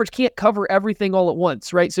zone coverage can't cover everything all at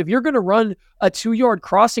once, right? So if you're going to run a 2-yard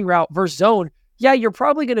crossing route versus zone, yeah, you're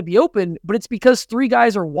probably going to be open, but it's because 3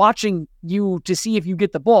 guys are watching you to see if you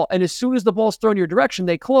get the ball. And as soon as the ball's thrown your direction,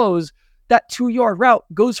 they close. That 2-yard route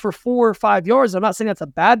goes for 4 or 5 yards. I'm not saying that's a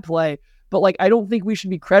bad play, but like I don't think we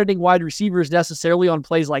should be crediting wide receivers necessarily on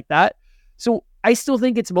plays like that. So I still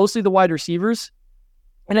think it's mostly the wide receivers.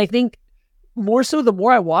 And I think more so the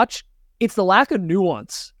more I watch, it's the lack of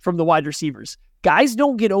nuance from the wide receivers. Guys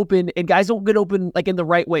don't get open, and guys don't get open like in the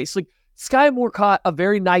right way. So like Sky Moore caught a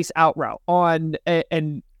very nice out route on,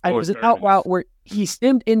 and it was an out route where he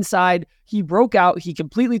stemmed inside, he broke out, he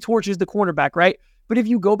completely torches the cornerback, right? But if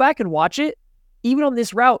you go back and watch it, even on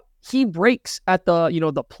this route, he breaks at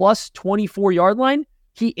the plus 24 yard line.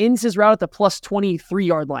 He ends his route at the plus 23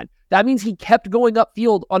 yard line. That means he kept going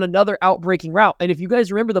upfield on another outbreaking route. And if you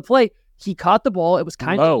guys remember the play, he caught the ball. It was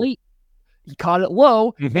kind of late. He caught it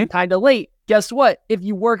low and kind of late. Guess what? If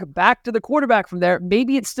you work back to the quarterback from there,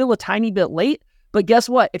 maybe it's still a tiny bit late, but guess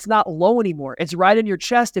what? It's not low anymore. It's right in your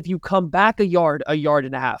chest if you come back a yard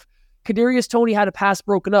and a half. Kadarius Toney had a pass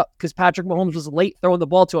broken up because Patrick Mahomes was late throwing the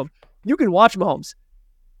ball to him. You can watch Mahomes.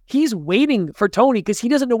 He's waiting for Toney because he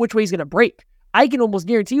doesn't know which way he's going to break. I can almost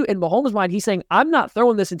guarantee you in Mahomes' mind, he's saying, I'm not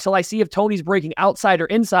throwing this until I see if Tony's breaking outside or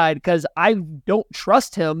inside because I don't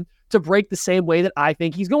trust him to break the same way that I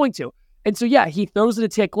think he's going to. And so, yeah, he throws it a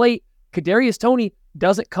tick late. Kadarius Toney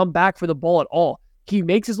doesn't come back for the ball at all. He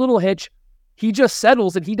makes his little hitch. He just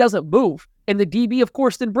settles and he doesn't move. And the DB, of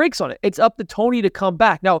course, then breaks on it. It's up to Toney to come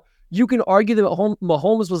back. Now, you can argue that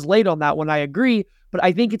Mahomes was late on that one. I agree. But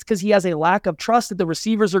I think it's because he has a lack of trust that the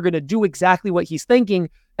receivers are going to do exactly what he's thinking.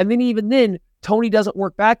 And then even then, Toney doesn't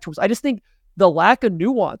work back towards. I just think the lack of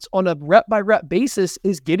nuance on a rep-by-rep basis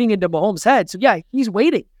is getting into Mahomes' head. So, yeah, he's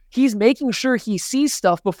waiting. He's making sure he sees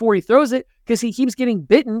stuff before he throws it because he keeps getting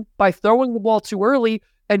bitten by throwing the ball too early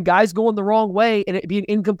and guys going the wrong way and it being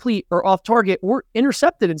incomplete or off target or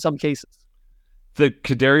intercepted in some cases. The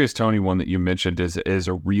Kadarius Toney one that you mentioned is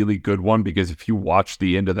a really good one because if you watch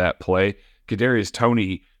the end of that play, Kadarius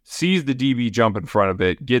Toney sees the DB jump in front of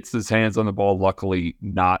it, gets his hands on the ball, luckily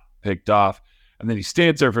not picked off, and then he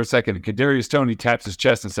stands there for a second, and Kadarius Toney taps his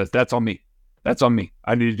chest and says, "That's on me. That's on me.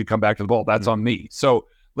 I needed to come back to the ball. That's on me." So,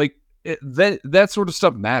 like, that sort of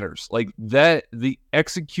stuff matters. Like, that, the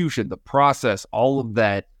execution, the process, all of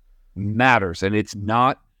that matters, and it's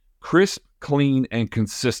not crisp, clean, and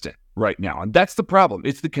consistent right now. And that's the problem.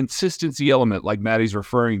 It's the consistency element like Maddie's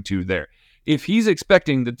referring to there. If he's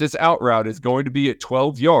expecting that this out route is going to be at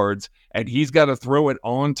 12 yards and he's got to throw it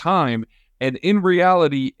on time, and in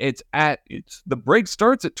reality, the break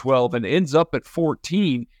starts at 12 and ends up at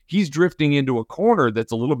 14, he's drifting into a corner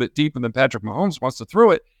that's a little bit deeper than Patrick Mahomes wants to throw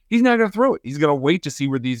it. He's not going to throw it. He's going to wait to see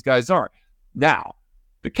where these guys are. Now,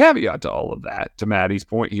 the caveat to all of that, to Maddie's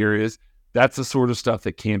point here, is that's the sort of stuff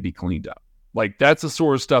that can be cleaned up. Like, that's the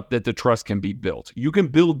sort of stuff that the trust can be built. You can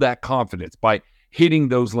build that confidence by hitting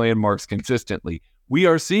those landmarks consistently. We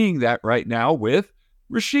are seeing that right now with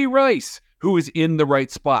Rashee Rice, who is in the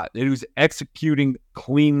right spot and who's executing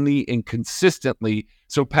cleanly and consistently.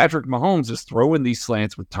 So Patrick Mahomes is throwing these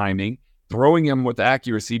slants with timing, throwing them with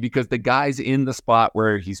accuracy because the guy's in the spot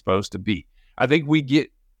where he's supposed to be. I think we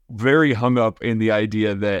get very hung up in the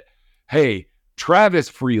idea that, hey, Travis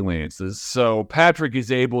freelances, so Patrick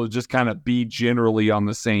is able to just kind of be generally on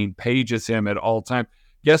the same page as him at all times.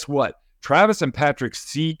 Guess what? Travis and Patrick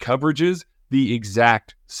see coverages the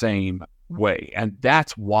exact same way, and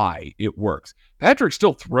that's why it works. Patrick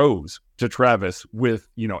still throws to Travis with,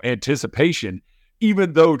 anticipation,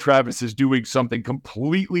 even though Travis is doing something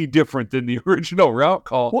completely different than the original route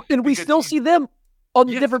call. Well, and we still see them on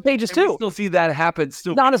the different pages too. We still see that happen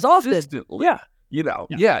still. Not as often. Yeah.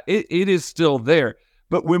 It is still there.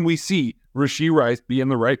 But when we see Rashee Rice be in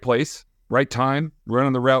the right place, right time,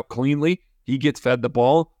 running the route cleanly, he gets fed the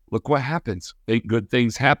ball. Look what happens. Good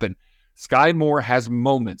things happen. Sky Moore has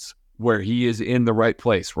moments where he is in the right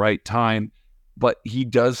place, right time, but he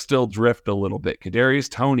does still drift a little bit. Kadarius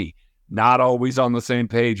Toney, not always on the same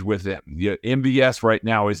page with him. MVS right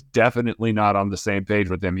now is definitely not on the same page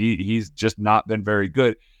with him. He's just not been very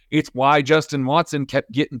good. It's why Justin Watson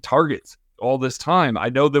kept getting targets all this time. I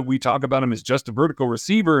know that we talk about him as just a vertical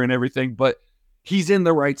receiver and everything, but he's in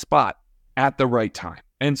the right spot at the right time.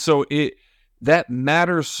 And so that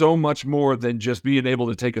matters so much more than just being able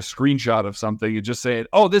to take a screenshot of something and just saying,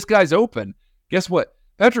 oh, this guy's open. Guess what?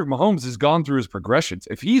 Patrick Mahomes has gone through his progressions.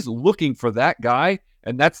 If he's looking for that guy,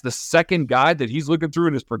 and that's the second guy that he's looking through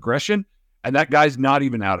in his progression, and that guy's not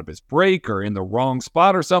even out of his break or in the wrong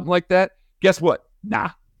spot or something like that, guess what? Nah,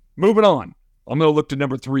 moving on. I'm going to look to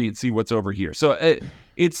number 3 and see what's over here. So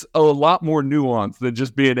it's a lot more nuanced than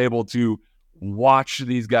just being able to watch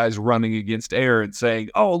these guys running against air and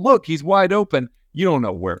saying, oh, look, he's wide open. You don't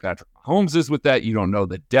know where Patrick Mahomes is with that. You don't know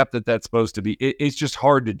the depth that that's supposed to be. It's just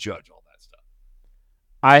hard to judge all that stuff.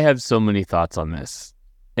 I have so many thoughts on this.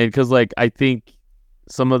 And because, I think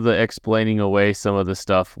some of the explaining away some of the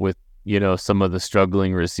stuff with, some of the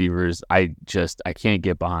struggling receivers, I can't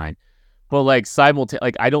get behind. But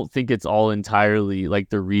I don't think it's all entirely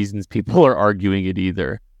the reasons people are arguing it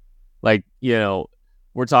either.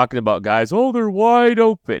 We're talking about guys, oh, they're wide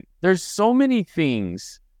open. There's so many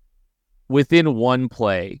things within one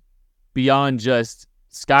play beyond just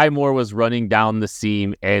Sky Moore was running down the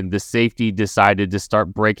seam and the safety decided to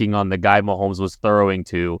start breaking on the guy Mahomes was throwing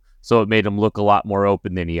to, so it made him look a lot more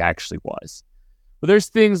open than he actually was. But there's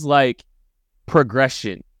things like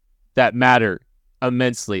progression that matter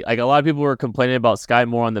immensely. A lot of people were complaining about Sky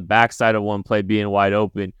Moore on the backside of one play being wide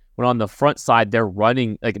open, when on the front side they're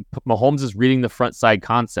running, Mahomes is reading the front side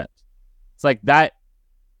concept. It's that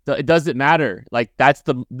it doesn't matter. That's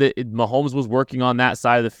the Mahomes was working on that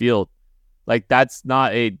side of the field. That's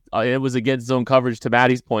not it was against zone coverage, to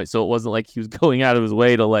Maddie's point, so it wasn't like he was going out of his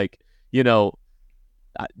way to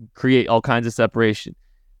create all kinds of separation.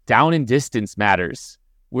 down and distance matters.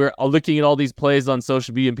 We're looking at all these plays on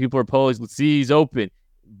social media and people are posing, let's see, he's open.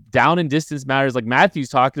 Down and distance matters, like Matthew's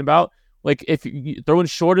talking about, like if you're throwing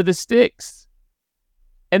short of the sticks.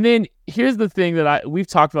 And then here's the thing that we've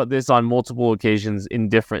talked about this on multiple occasions in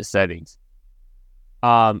different settings,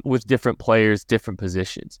 with different players, different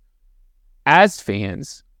positions. As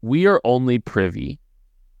fans, we are only privy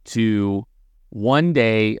to 1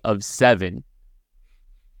 day of 7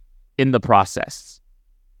 in the process.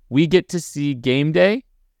 We get to see game day,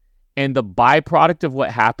 and the byproduct of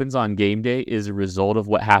what happens on game day is a result of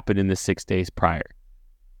what happened in the 6 days prior.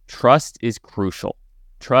 Trust is crucial.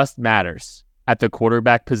 Trust matters at the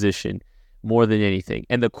quarterback position more than anything.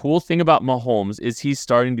 And the cool thing about Mahomes is he's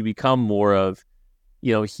starting to become more of,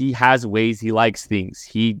 he has ways he likes things.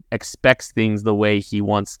 He expects things the way he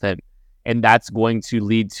wants them. And that's going to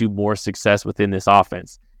lead to more success within this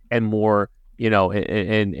offense and more,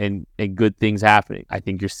 and good things happening. I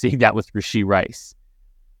think you're seeing that with Rashee Rice.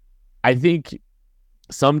 I think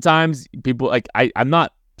sometimes people I'm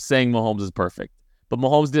not saying Mahomes is perfect, but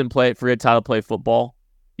Mahomes didn't forget how to play football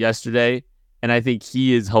yesterday. And I think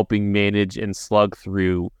he is helping manage and slug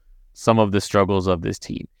through some of the struggles of this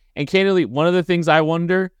team. And candidly, one of the things I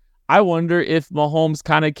wonder if Mahomes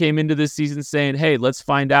kind of came into this season saying, hey, let's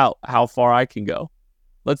find out how far I can go.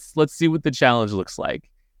 Let's see what the challenge looks like.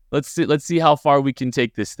 Let's see how far we can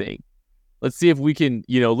take this thing. Let's see if we can,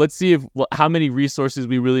 let's see how many resources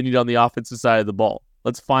we really need on the offensive side of the ball.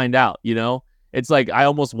 Let's find out, It's like, I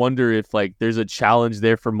almost wonder if there's a challenge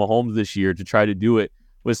there for Mahomes this year to try to do it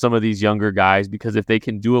with some of these younger guys, because if they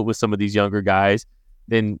can do it with some of these younger guys,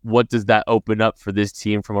 then what does that open up for this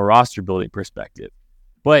team from a roster building perspective?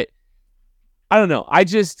 But I don't know. I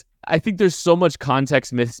think there's so much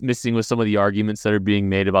context missing with some of the arguments that are being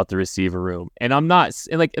made about the receiver room. And I'm not,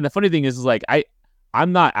 and the funny thing is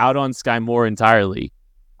I'm not out on Sky Moore entirely.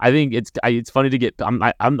 I think it's funny to get,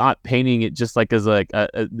 I'm not painting it just as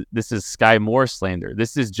this is Sky Moore slander.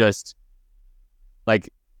 This is just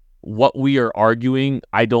what we are arguing,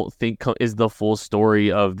 I don't think is the full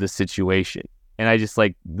story of the situation. And I just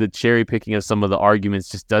the cherry picking of some of the arguments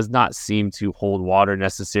just does not seem to hold water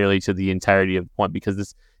necessarily to the entirety of the point, because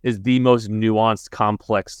this is the most nuanced,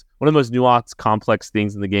 complex, one of the most nuanced, complex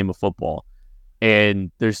things in the game of football.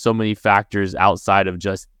 And there's so many factors outside of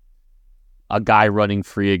just a guy running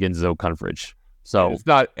free against zone coverage. So it's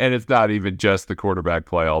not even just the quarterback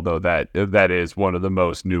play, although that is one of the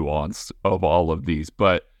most nuanced of all of these.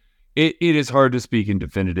 But it is hard to speak in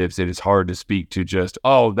definitives. It is hard to speak to just,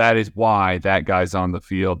 that is why that guy's on the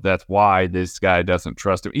field. That's why this guy doesn't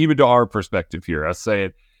trust him. Even to our perspective here, us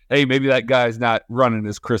saying, hey, maybe that guy's not running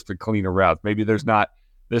as crisp and clean a route. Maybe there's not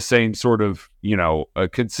the same sort of,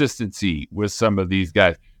 consistency with some of these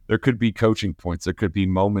guys. There could be coaching points. There could be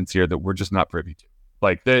moments here that we're just not privy to.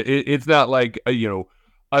 It's not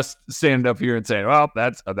us standing up here and saying, well,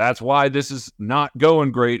 that's why this is not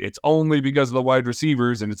going great. It's only because of the wide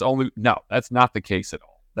receivers, and no, that's not the case at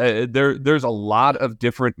all. There's a lot of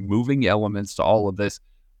different moving elements to all of this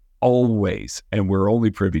always, and we're only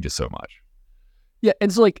privy to so much. Yeah,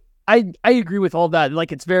 and so I agree with all that.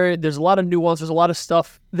 There's a lot of nuance. There's a lot of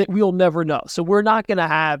stuff that we'll never know. So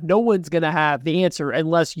no one's going to have the answer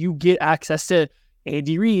unless you get access to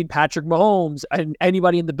Andy Reid, Patrick Mahomes, and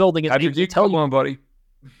anybody in the building. Patrick, you come on, buddy.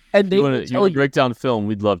 And they you want to break down film?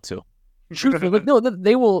 We'd love to. Truthfully, no,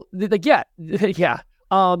 they will. Yeah.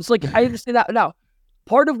 So I understand that now.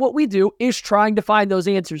 Part of what we do is trying to find those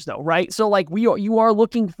answers, though, right? So you are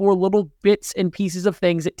looking for little bits and pieces of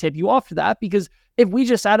things that tip you off to that. Because if we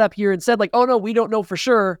just sat up here and said oh no, we don't know for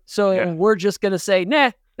sure, so we're just gonna say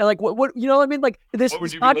nah. What you know what I mean? This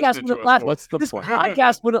podcast wouldn't last. What's the point?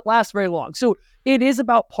 Podcast wouldn't last very long. So it is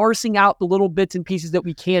about parsing out the little bits and pieces that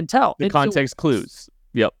we can tell. The context clues.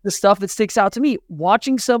 Yep. The stuff that sticks out to me,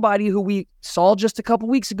 watching somebody who we saw just a couple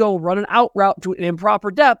weeks ago run an out route to an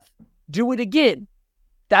improper depth, do it again.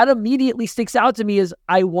 That immediately sticks out to me as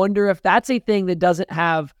I wonder if that's a thing that doesn't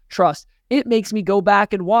have trust. It makes me go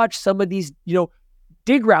back and watch some of these,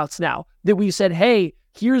 dig routes now that we've said, hey,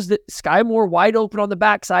 here's the Sky Moore wide open on the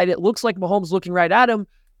backside. It looks like Mahomes looking right at him.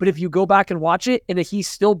 But if you go back and watch it and he's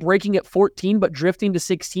still breaking at 14 but drifting to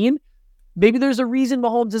 16, maybe there's a reason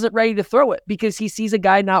Mahomes isn't ready to throw it, because he sees a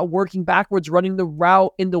guy not working backwards, running the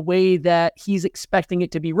route in the way that he's expecting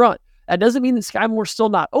it to be run. That doesn't mean that Sky Moore's still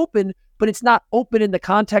not open, but it's not open in the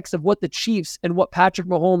context of what the Chiefs and what Patrick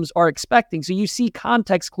Mahomes are expecting. So you see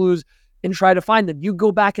context clues and try to find them. You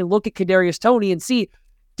go back and look at Kadarius Toney and see,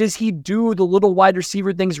 does he do the little wide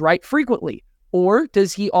receiver things right frequently? Or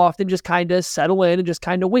does he often just kind of settle in and just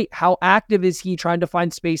kind of wait? How active is he trying to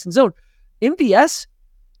find space and zone? MVS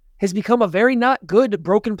has become a very not good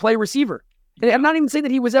broken play receiver. And I'm not even saying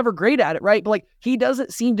that he was ever great at it, right? But like, he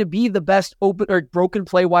doesn't seem to be the best open or broken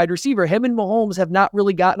play wide receiver. Him and Mahomes have not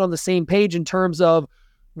really gotten on the same page in terms of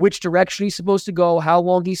which direction he's supposed to go, how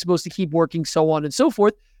long he's supposed to keep working, so on and so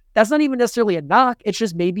forth. That's not even necessarily a knock. It's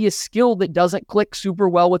just maybe a skill that doesn't click super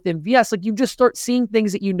well with MVS. Like, you just start seeing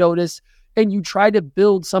things that you notice and you try to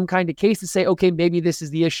build some kind of case to say, okay, maybe this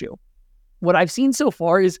is the issue. What I've seen so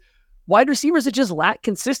far is wide receivers that just lack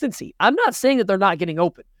consistency. I'm not saying that they're not getting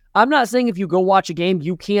open. I'm not saying if you go watch a game,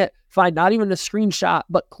 you can't find not even a screenshot,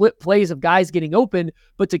 but clip plays of guys getting open.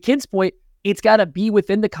 But to Kent's point, it's got to be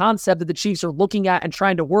within the concept that the Chiefs are looking at and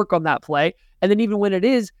trying to work on that play. And then even when it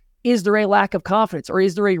is there a lack of confidence, or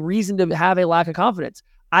is there a reason to have a lack of confidence?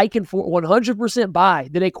 I can 100% buy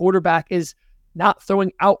that a quarterback is not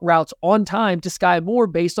throwing out routes on time to Sky Moore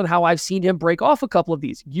based on how I've seen him break off a couple of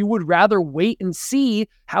these. You would rather wait and see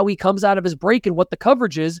how he comes out of his break and what the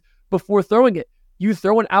coverage is before throwing it. You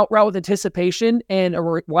throw an out route with anticipation and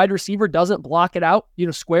a wide receiver doesn't block it out,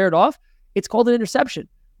 square it off, it's called an interception.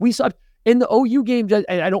 We saw in the OU game,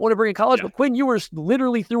 and I don't want to bring in college, but Quinn Ewers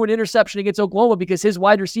literally threw an interception against Oklahoma because his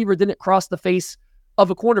wide receiver didn't cross the face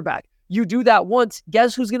of a cornerback. You do that once,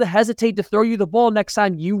 guess who's going to hesitate to throw you the ball next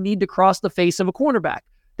time you need to cross the face of a cornerback?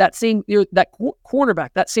 That same cornerback,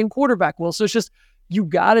 that same quarterback will. So it's just, you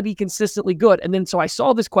got to be consistently good. And then so I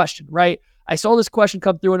saw this question, right? I saw this question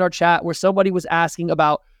come through in our chat where somebody was asking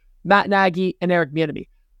about Matt Nagy and Eric Bieniemy.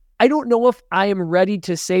 I don't know if I am ready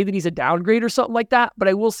to say that he's a downgrade or something like that, but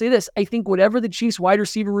I will say this. I think whatever the Chiefs wide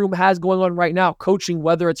receiver room has going on right now, coaching,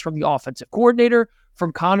 whether it's from the offensive coordinator,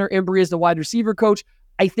 from Connor Embry as the wide receiver coach,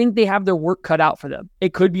 I think they have their work cut out for them.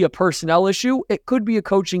 It could be a personnel issue. It could be a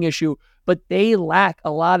coaching issue, but they lack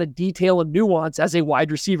a lot of detail and nuance as a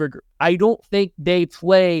wide receiver group. I don't think they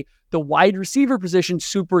play the wide receiver position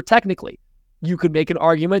super technically. You could make an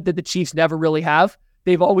argument that the Chiefs never really have.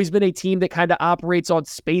 They've always been a team that kind of operates on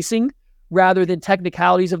spacing rather than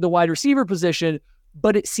technicalities of the wide receiver position,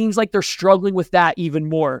 but it seems like they're struggling with that even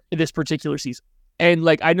more in this particular season. And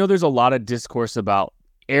I know there's a lot of discourse about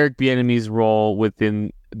Eric Bieniemy's role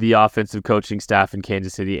within the offensive coaching staff in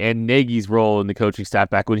Kansas City and Nagy's role in the coaching staff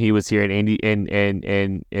back when he was here, and Andy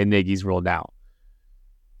and Nagy's role now.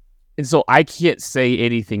 And so I can't say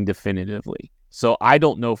anything definitively. So I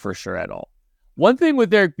don't know for sure at all. One thing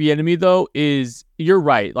with Eric Bieniemy, though, is you're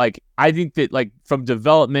right. I think that from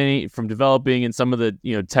developing in some of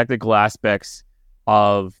the technical aspects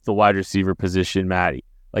of the wide receiver position, Matty,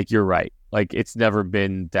 you're right. It's never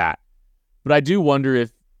been that. But I do wonder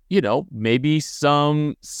if maybe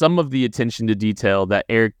some of the attention to detail that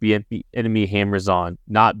Eric Bieniemy hammers on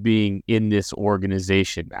not being in this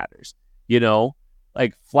organization matters.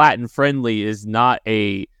 Flat and friendly is not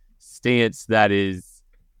a stance that is.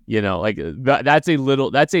 That's a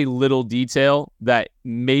little detail that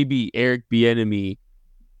maybe Eric Bieniemy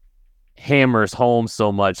hammers home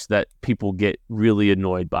so much that people get really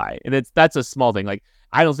annoyed by. And that's a small thing.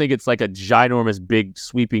 I don't think it's a ginormous big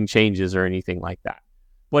sweeping changes or anything like that.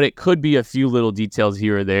 But it could be a few little details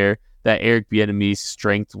here or there that Eric Bieniemy's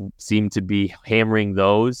strength seemed to be hammering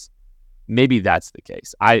those. Maybe that's the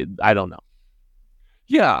case. I don't know.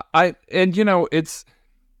 Yeah,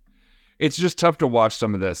 it's just tough to watch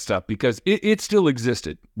some of that stuff because it still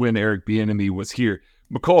existed when Eric Bieniemy was here.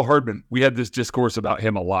 Mecole Hardman, we had this discourse about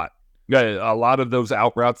him a lot. A lot of those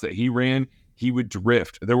out routes that he ran, he would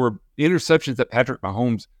drift. There were interceptions that Patrick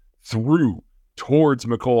Mahomes threw towards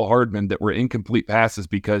Mecole Hardman that were incomplete passes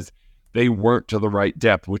because they weren't to the right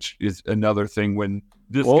depth, which is another thing when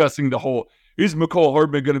discussing the whole, is Mecole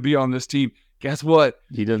Hardman going to be on this team? Guess what?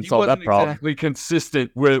 He didn't solve that problem. Exactly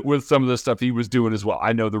consistent with some of the stuff he was doing as well.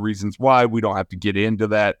 I know the reasons why. We don't have to get into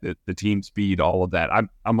that. The team speed, all of that.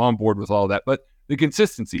 I'm on board with all of that, but the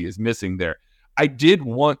consistency is missing there. I did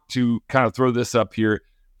want to kind of throw this up here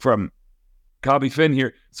from Cobby Finn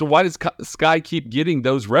here. So why does Sky keep getting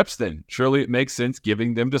those reps then? Surely it makes sense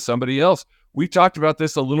giving them to somebody else. We've talked about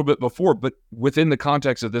this a little bit before, but within the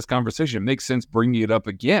context of this conversation, it makes sense bringing it up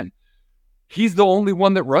again. He's the only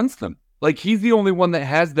one that runs them. He's the only one that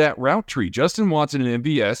has that route tree. Justin Watson and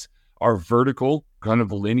MVS are vertical, kind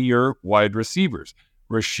of linear wide receivers.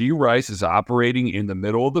 Rashee Rice is operating in the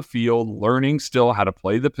middle of the field, learning still how to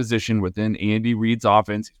play the position within Andy Reid's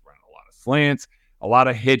offense. He's running a lot of slants, a lot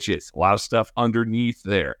of hitches, a lot of stuff underneath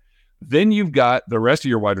there. Then you've got the rest of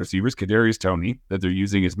your wide receivers, Kadarius Toney, that they're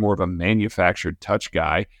using as more of a manufactured touch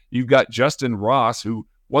guy. You've got Justin Ross, who,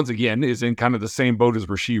 once again, is in kind of the same boat as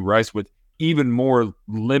Rashee Rice with even more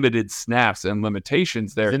limited snaps and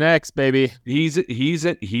limitations there. He's an X, baby. He's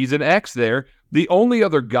an X there. The only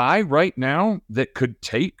other guy right now that could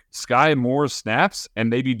take Sky Moore's snaps and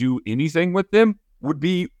maybe do anything with them would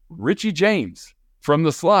be Richie James from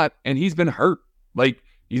the slot, and he's been hurt. Like,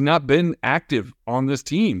 he's not been active on this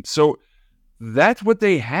team. So that's what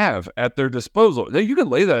they have at their disposal. Now, you can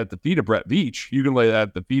lay that at the feet of Brett Veach. You can lay that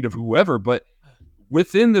at the feet of whoever, but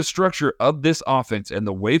within the structure of this offense and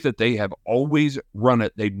the way that they have always run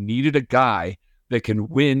it, they needed a guy that can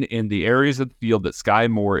win in the areas of the field that Sky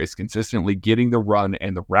Moore is consistently getting the run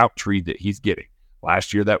and the route tree that he's getting.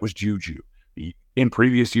 Last year, that was Juju. In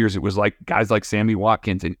previous years, it was like guys like Sammy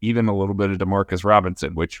Watkins and even a little bit of Demarcus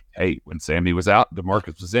Robinson, which, hey, when Sammy was out,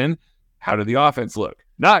 Demarcus was in. How did the offense look?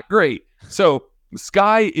 Not great. So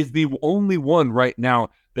Sky is the only one right now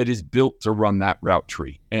that is built to run that route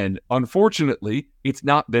tree. And unfortunately, it's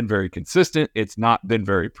not been very consistent. It's not been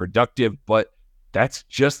very productive, but that's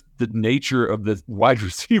just the nature of the wide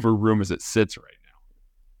receiver room as it sits right now.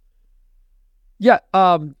 Yeah,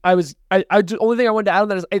 the only thing I wanted to add on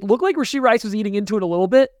that is it looked like Rashee Rice was eating into it a little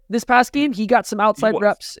bit this past game. He got some outside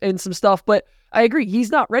reps and some stuff, but I agree. He's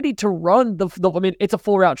not ready to run I mean, it's a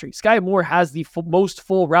full route tree. Sky Moore has the most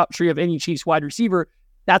full route tree of any Chiefs wide receiver.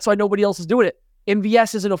 That's why nobody else is doing it.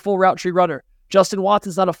 MVS isn't a full route tree runner. Justin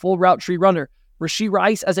Watson's not a full route tree runner. Rashee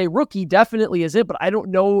Rice as a rookie definitely is it, but I don't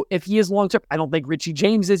know if he is long-term. I don't think Richie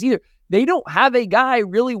James is either. They don't have a guy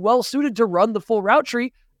really well-suited to run the full route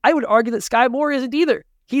tree. I would argue that Sky Moore isn't either.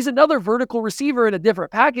 He's another vertical receiver in a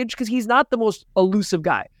different package because he's not the most elusive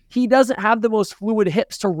guy. He doesn't have the most fluid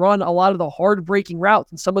hips to run a lot of the hard-breaking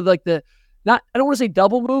routes and some of I don't want to say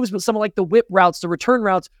double moves, but some of like the whip routes, the return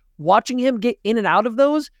routes. Watching him get in and out of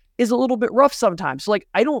those is a little bit rough sometimes. So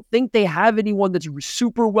I don't think they have anyone that's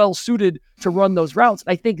super well suited to run those routes.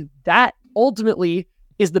 I think that ultimately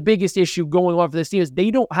is the biggest issue going on for this team is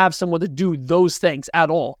they don't have someone to do those things at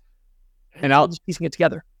all. And I'll just piecing it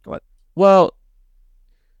together. Go ahead. Well,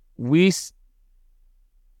 we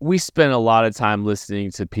spent a lot of time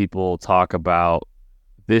listening to people talk about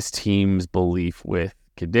this team's belief with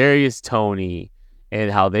Kadarius Toney and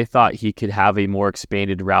how they thought he could have a more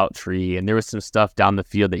expanded route tree. And there was some stuff down the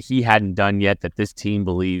field that he hadn't done yet that this team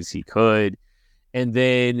believes he could. And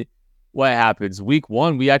then what happens? Week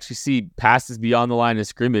 1, we actually see passes beyond the line of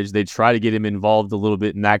scrimmage. They try to get him involved a little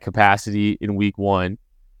bit in that capacity in week 1.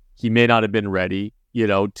 He may not have been ready,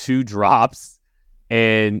 2 drops.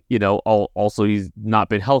 And, also he's not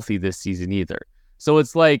been healthy this season either. So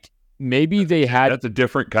it's like maybe they had... That's a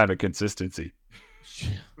different kind of consistency.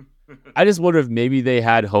 I just wonder if maybe they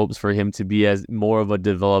had hopes for him to be as more of a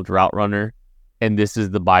developed route runner. And this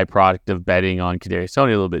is the byproduct of betting on Kadarius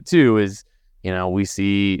Toney a little bit too is, we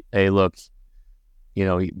see, hey, look,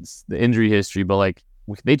 the injury history, but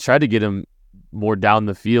they tried to get him more down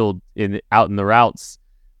the field out in the routes.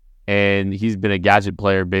 And he's been a gadget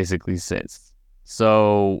player basically since.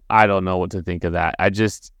 So I don't know what to think of that. It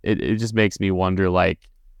just makes me wonder,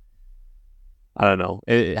 I don't know.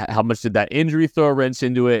 How much did that injury throw a wrench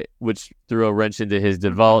into it, which threw a wrench into his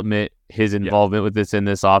development, his involvement with this in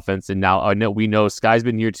this offense. And now we know Sky's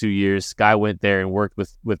been here 2 years. Sky went there and worked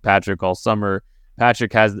with Patrick all summer.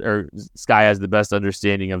 Sky has the best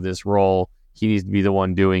understanding of this role. He needs to be the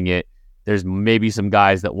one doing it. There's maybe some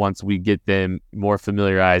guys that once we get them more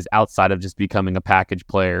familiarized outside of just becoming a package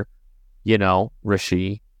player,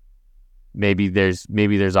 Rashee, maybe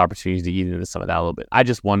there's opportunities to eat into some of that a little bit. I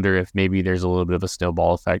just wonder if maybe there's a little bit of a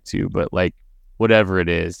snowball effect too, but whatever it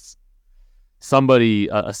is, somebody,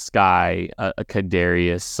 a Sky, a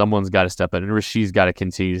Kadarius, someone's got to step in, and Rashee's got to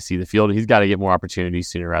continue to see the field. He's got to get more opportunities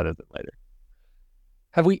sooner rather than later.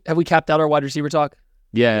 Have we capped out our wide receiver talk?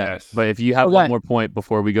 Yeah, yes. But if you have one more point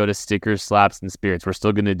before we go to stickers, slaps, and spirits, we're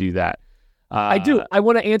still going to do that. I do. I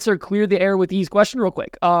want to answer clear the air with E's question real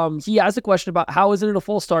quick. He asked a question about how isn't it a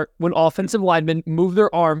full start when offensive linemen move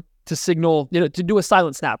their arm to signal, to do a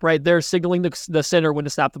silent snap, right? They're signaling the center when to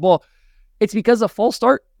snap the ball. It's because a false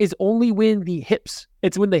start is only when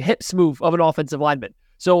it's when the hips move of an offensive lineman.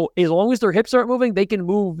 So as long as their hips aren't moving, they can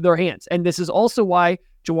move their hands. And this is also why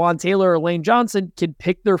Jawan Taylor or Lane Johnson can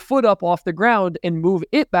pick their foot up off the ground and move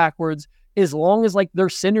it backwards. As long as their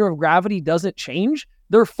center of gravity doesn't change,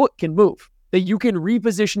 their foot can move. That you can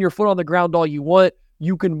reposition your foot on the ground all you want.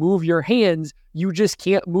 You can move your hands. You just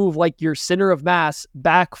can't move your center of mass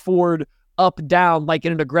back, forward, up, down,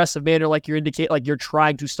 in an aggressive manner, you're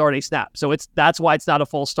trying to start a snap. So that's why it's not a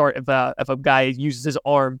false start if a guy uses his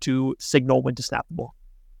arm to signal when to snap the ball.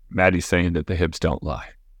 Maddie's saying that the hips don't lie.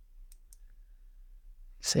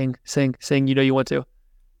 Sing, you want to.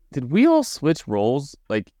 Did we all switch roles?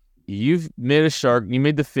 you've made you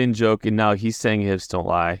made the Finn joke, and now he's saying hips don't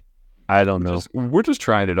lie. I don't know. We're just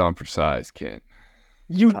trying it on for size, Kent.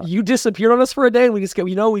 You disappeared on us for a day, and we just go,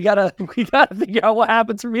 we gotta figure out what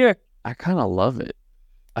happens from here. I kind of love it.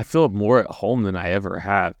 I feel more at home than I ever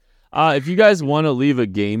have. If you guys want to leave a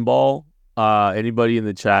game ball, anybody in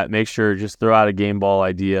the chat, make sure just throw out a game ball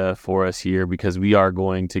idea for us here, because we are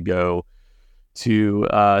going to go to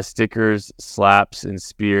stickers, slaps, and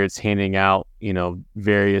spirits, handing out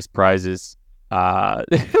various prizes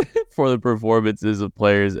for the performances of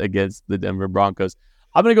players against the Denver Broncos.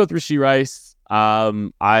 I'm gonna go with Rashee Rice.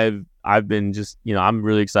 I've been just I'm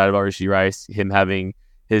really excited about Rashee Rice. Him having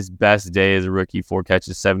his best day as a rookie, 4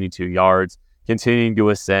 catches, 72 yards, continuing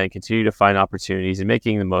to ascend, continue to find opportunities, and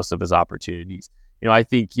making the most of his opportunities. I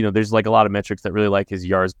think there's like a lot of metrics that really like his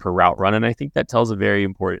yards per route run, and I think that tells a very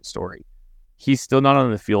important story. He's still not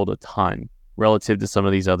on the field a ton relative to some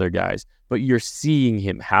of these other guys, but you're seeing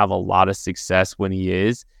him have a lot of success when he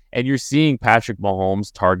is, and you're seeing Patrick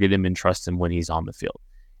Mahomes target him and trust him when he's on the field.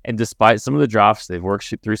 And despite some of the drops, they've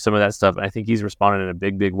worked through some of that stuff, and I think he's responded in a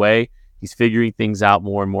big, big way. He's figuring things out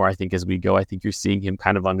more and more, I think, as we go. I think you're seeing him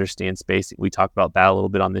kind of understand spacing. We talked about that a little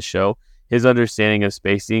bit on this show. His understanding of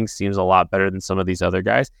spacing seems a lot better than some of these other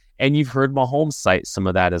guys, and you've heard Mahomes cite some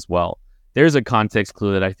of that as well. There's a context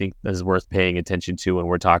clue that I think is worth paying attention to when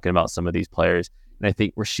we're talking about some of these players, and I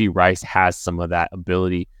think Rashee Rice has some of that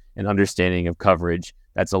ability and understanding of coverage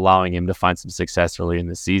that's allowing him to find some success early in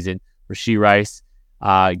the season. Rashee Rice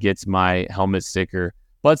gets my helmet sticker.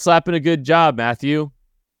 Butt slapping a good job, Matthew.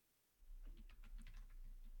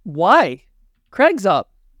 Why? Craig's up.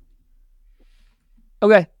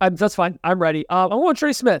 Okay, that's fine. I'm ready. I'm going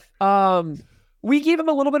Trey Smith. We gave him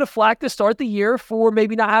a little bit of flack to start the year for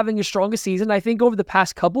maybe not having his strongest season. I think over the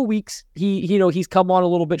past couple weeks, he's come on a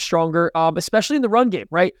little bit stronger, especially in the run game,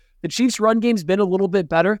 right? The Chiefs' run game's been a little bit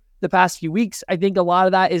better the past few weeks. I think a lot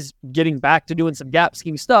of that is getting back to doing some gap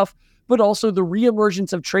scheme stuff, but also the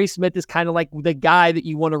reemergence of Trey Smith is kind of like the guy that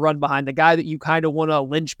you want to run behind, the guy that you kind of want to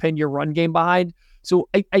linchpin your run game behind. So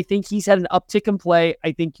I think he's had an uptick in play.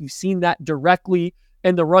 I think you've seen that directly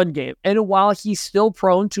in the run game. And while he's still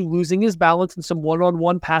prone to losing his balance in some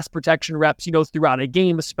one-on-one pass protection reps, throughout a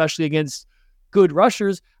game, especially against good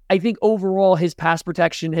rushers, I think overall his pass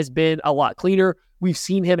protection has been a lot cleaner. We've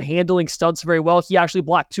seen him handling stunts very well. He actually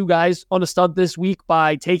blocked 2 guys on a stunt this week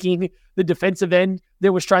by taking the defensive end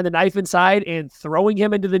that was trying to knife inside and throwing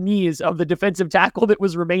him into the knees of the defensive tackle that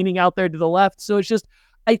was remaining out there to the left. So it's just,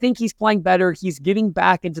 I think he's playing better. He's getting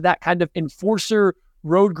back into that kind of enforcer,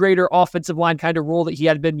 road grader offensive line kind of role that he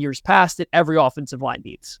had been years past that every offensive line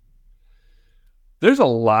needs. There's a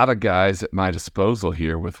lot of guys at my disposal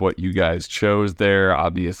here with what you guys chose there.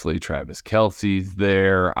 Obviously, Travis Kelce's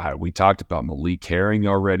there. We talked about Malik Herring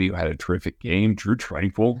already, who had a terrific game. Drew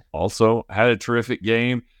Tranquill also had a terrific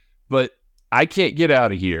game. But I can't get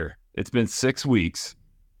out of here. It's been 6 weeks.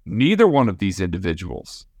 Neither one of these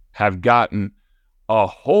individuals have gotten a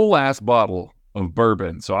whole ass bottle of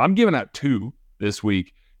bourbon. So I'm giving out 2 this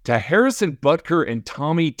week to Harrison Butker and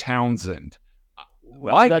Tommy Townsend.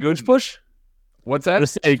 Why good push? What's that?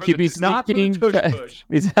 He's not for the tush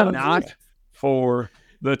push. Not for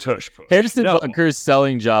the tush push. Harrison Butker's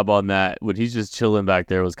selling job on that, when he's just chilling back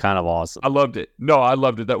there, was kind of awesome. I loved it. No, I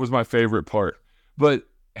loved it. That was my favorite part. But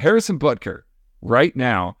Harrison Butker right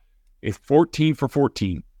now is 14 for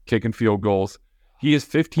 14 kicking field goals. He is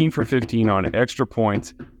 15 for 15 on extra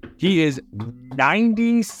points. He is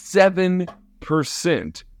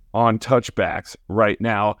 97% on touchbacks right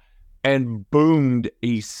now and boomed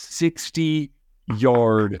a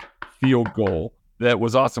 60-yard field goal. That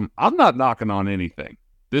was awesome. I'm not knocking on anything.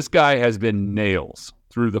 This guy has been nails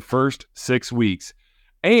through the first 6 weeks.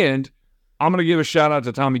 And I'm going to give a shout out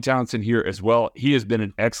to Tommy Townsend here as well. He has been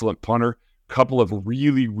an excellent punter. Couple of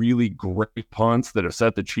really, really great punts that have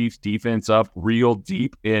set the Chiefs defense up real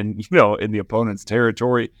deep in the opponent's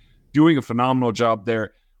territory, doing a phenomenal job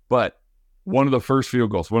there. But one of the first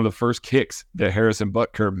field goals, one of the first kicks that Harrison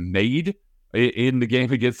Butker made in the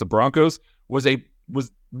game against the Broncos was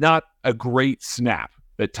not a great snap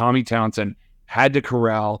that Tommy Townsend had to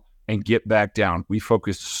corral and get back down. We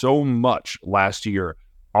focused so much last year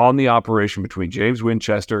on the operation between James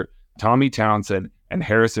Winchester, Tommy Townsend, and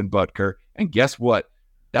Harrison Butker. And guess what?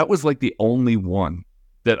 That was like the only one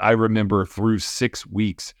that I remember through 6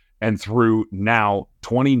 weeks and through now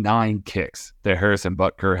 29 kicks that Harrison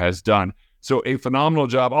Butker has done. So a phenomenal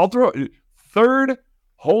job. I'll throw 3rd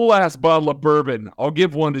whole ass bottle of bourbon. I'll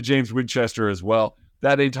give one to James Winchester as well.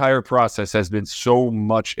 That entire process has been so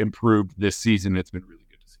much improved this season. It's been really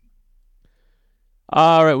good to see.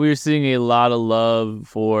 All right, we're seeing a lot of love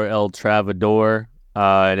for El Travador.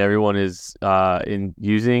 and everyone is in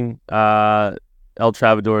using El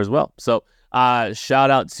Travador as well. So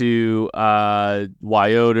shout out to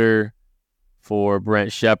Wyoder, for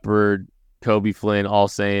Brent Shepard, Kobe Flynn, all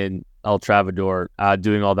saying El Travador,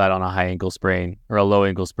 doing all that on a high ankle sprain or a low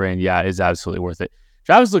ankle sprain, yeah, is absolutely worth it.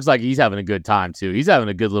 Travis looks like he's having a good time too. He's having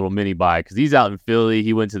a good little mini bye because he's out in Philly.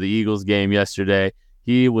 He went to the Eagles game yesterday.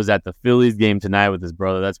 He was at the Phillies game tonight with his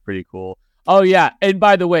brother. That's pretty cool. Oh, yeah. And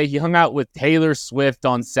by the way, he hung out with Taylor Swift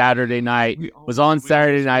on Saturday night, was on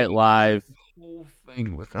Saturday Night Live. The whole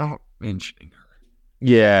thing without mentioning her.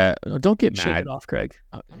 Yeah. Don't get Shake mad. it off, Craig.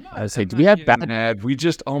 I would say, do we have bad? Mad. We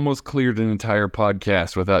just almost cleared an entire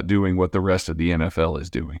podcast without doing what the rest of the NFL is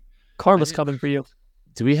doing. Karma's coming for you.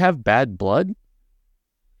 Do we have bad blood?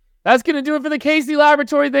 That's going to do it for the Casey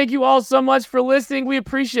Laboratory. Thank you all so much for listening. We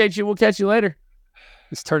appreciate you. We'll catch you later.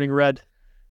 It's turning red.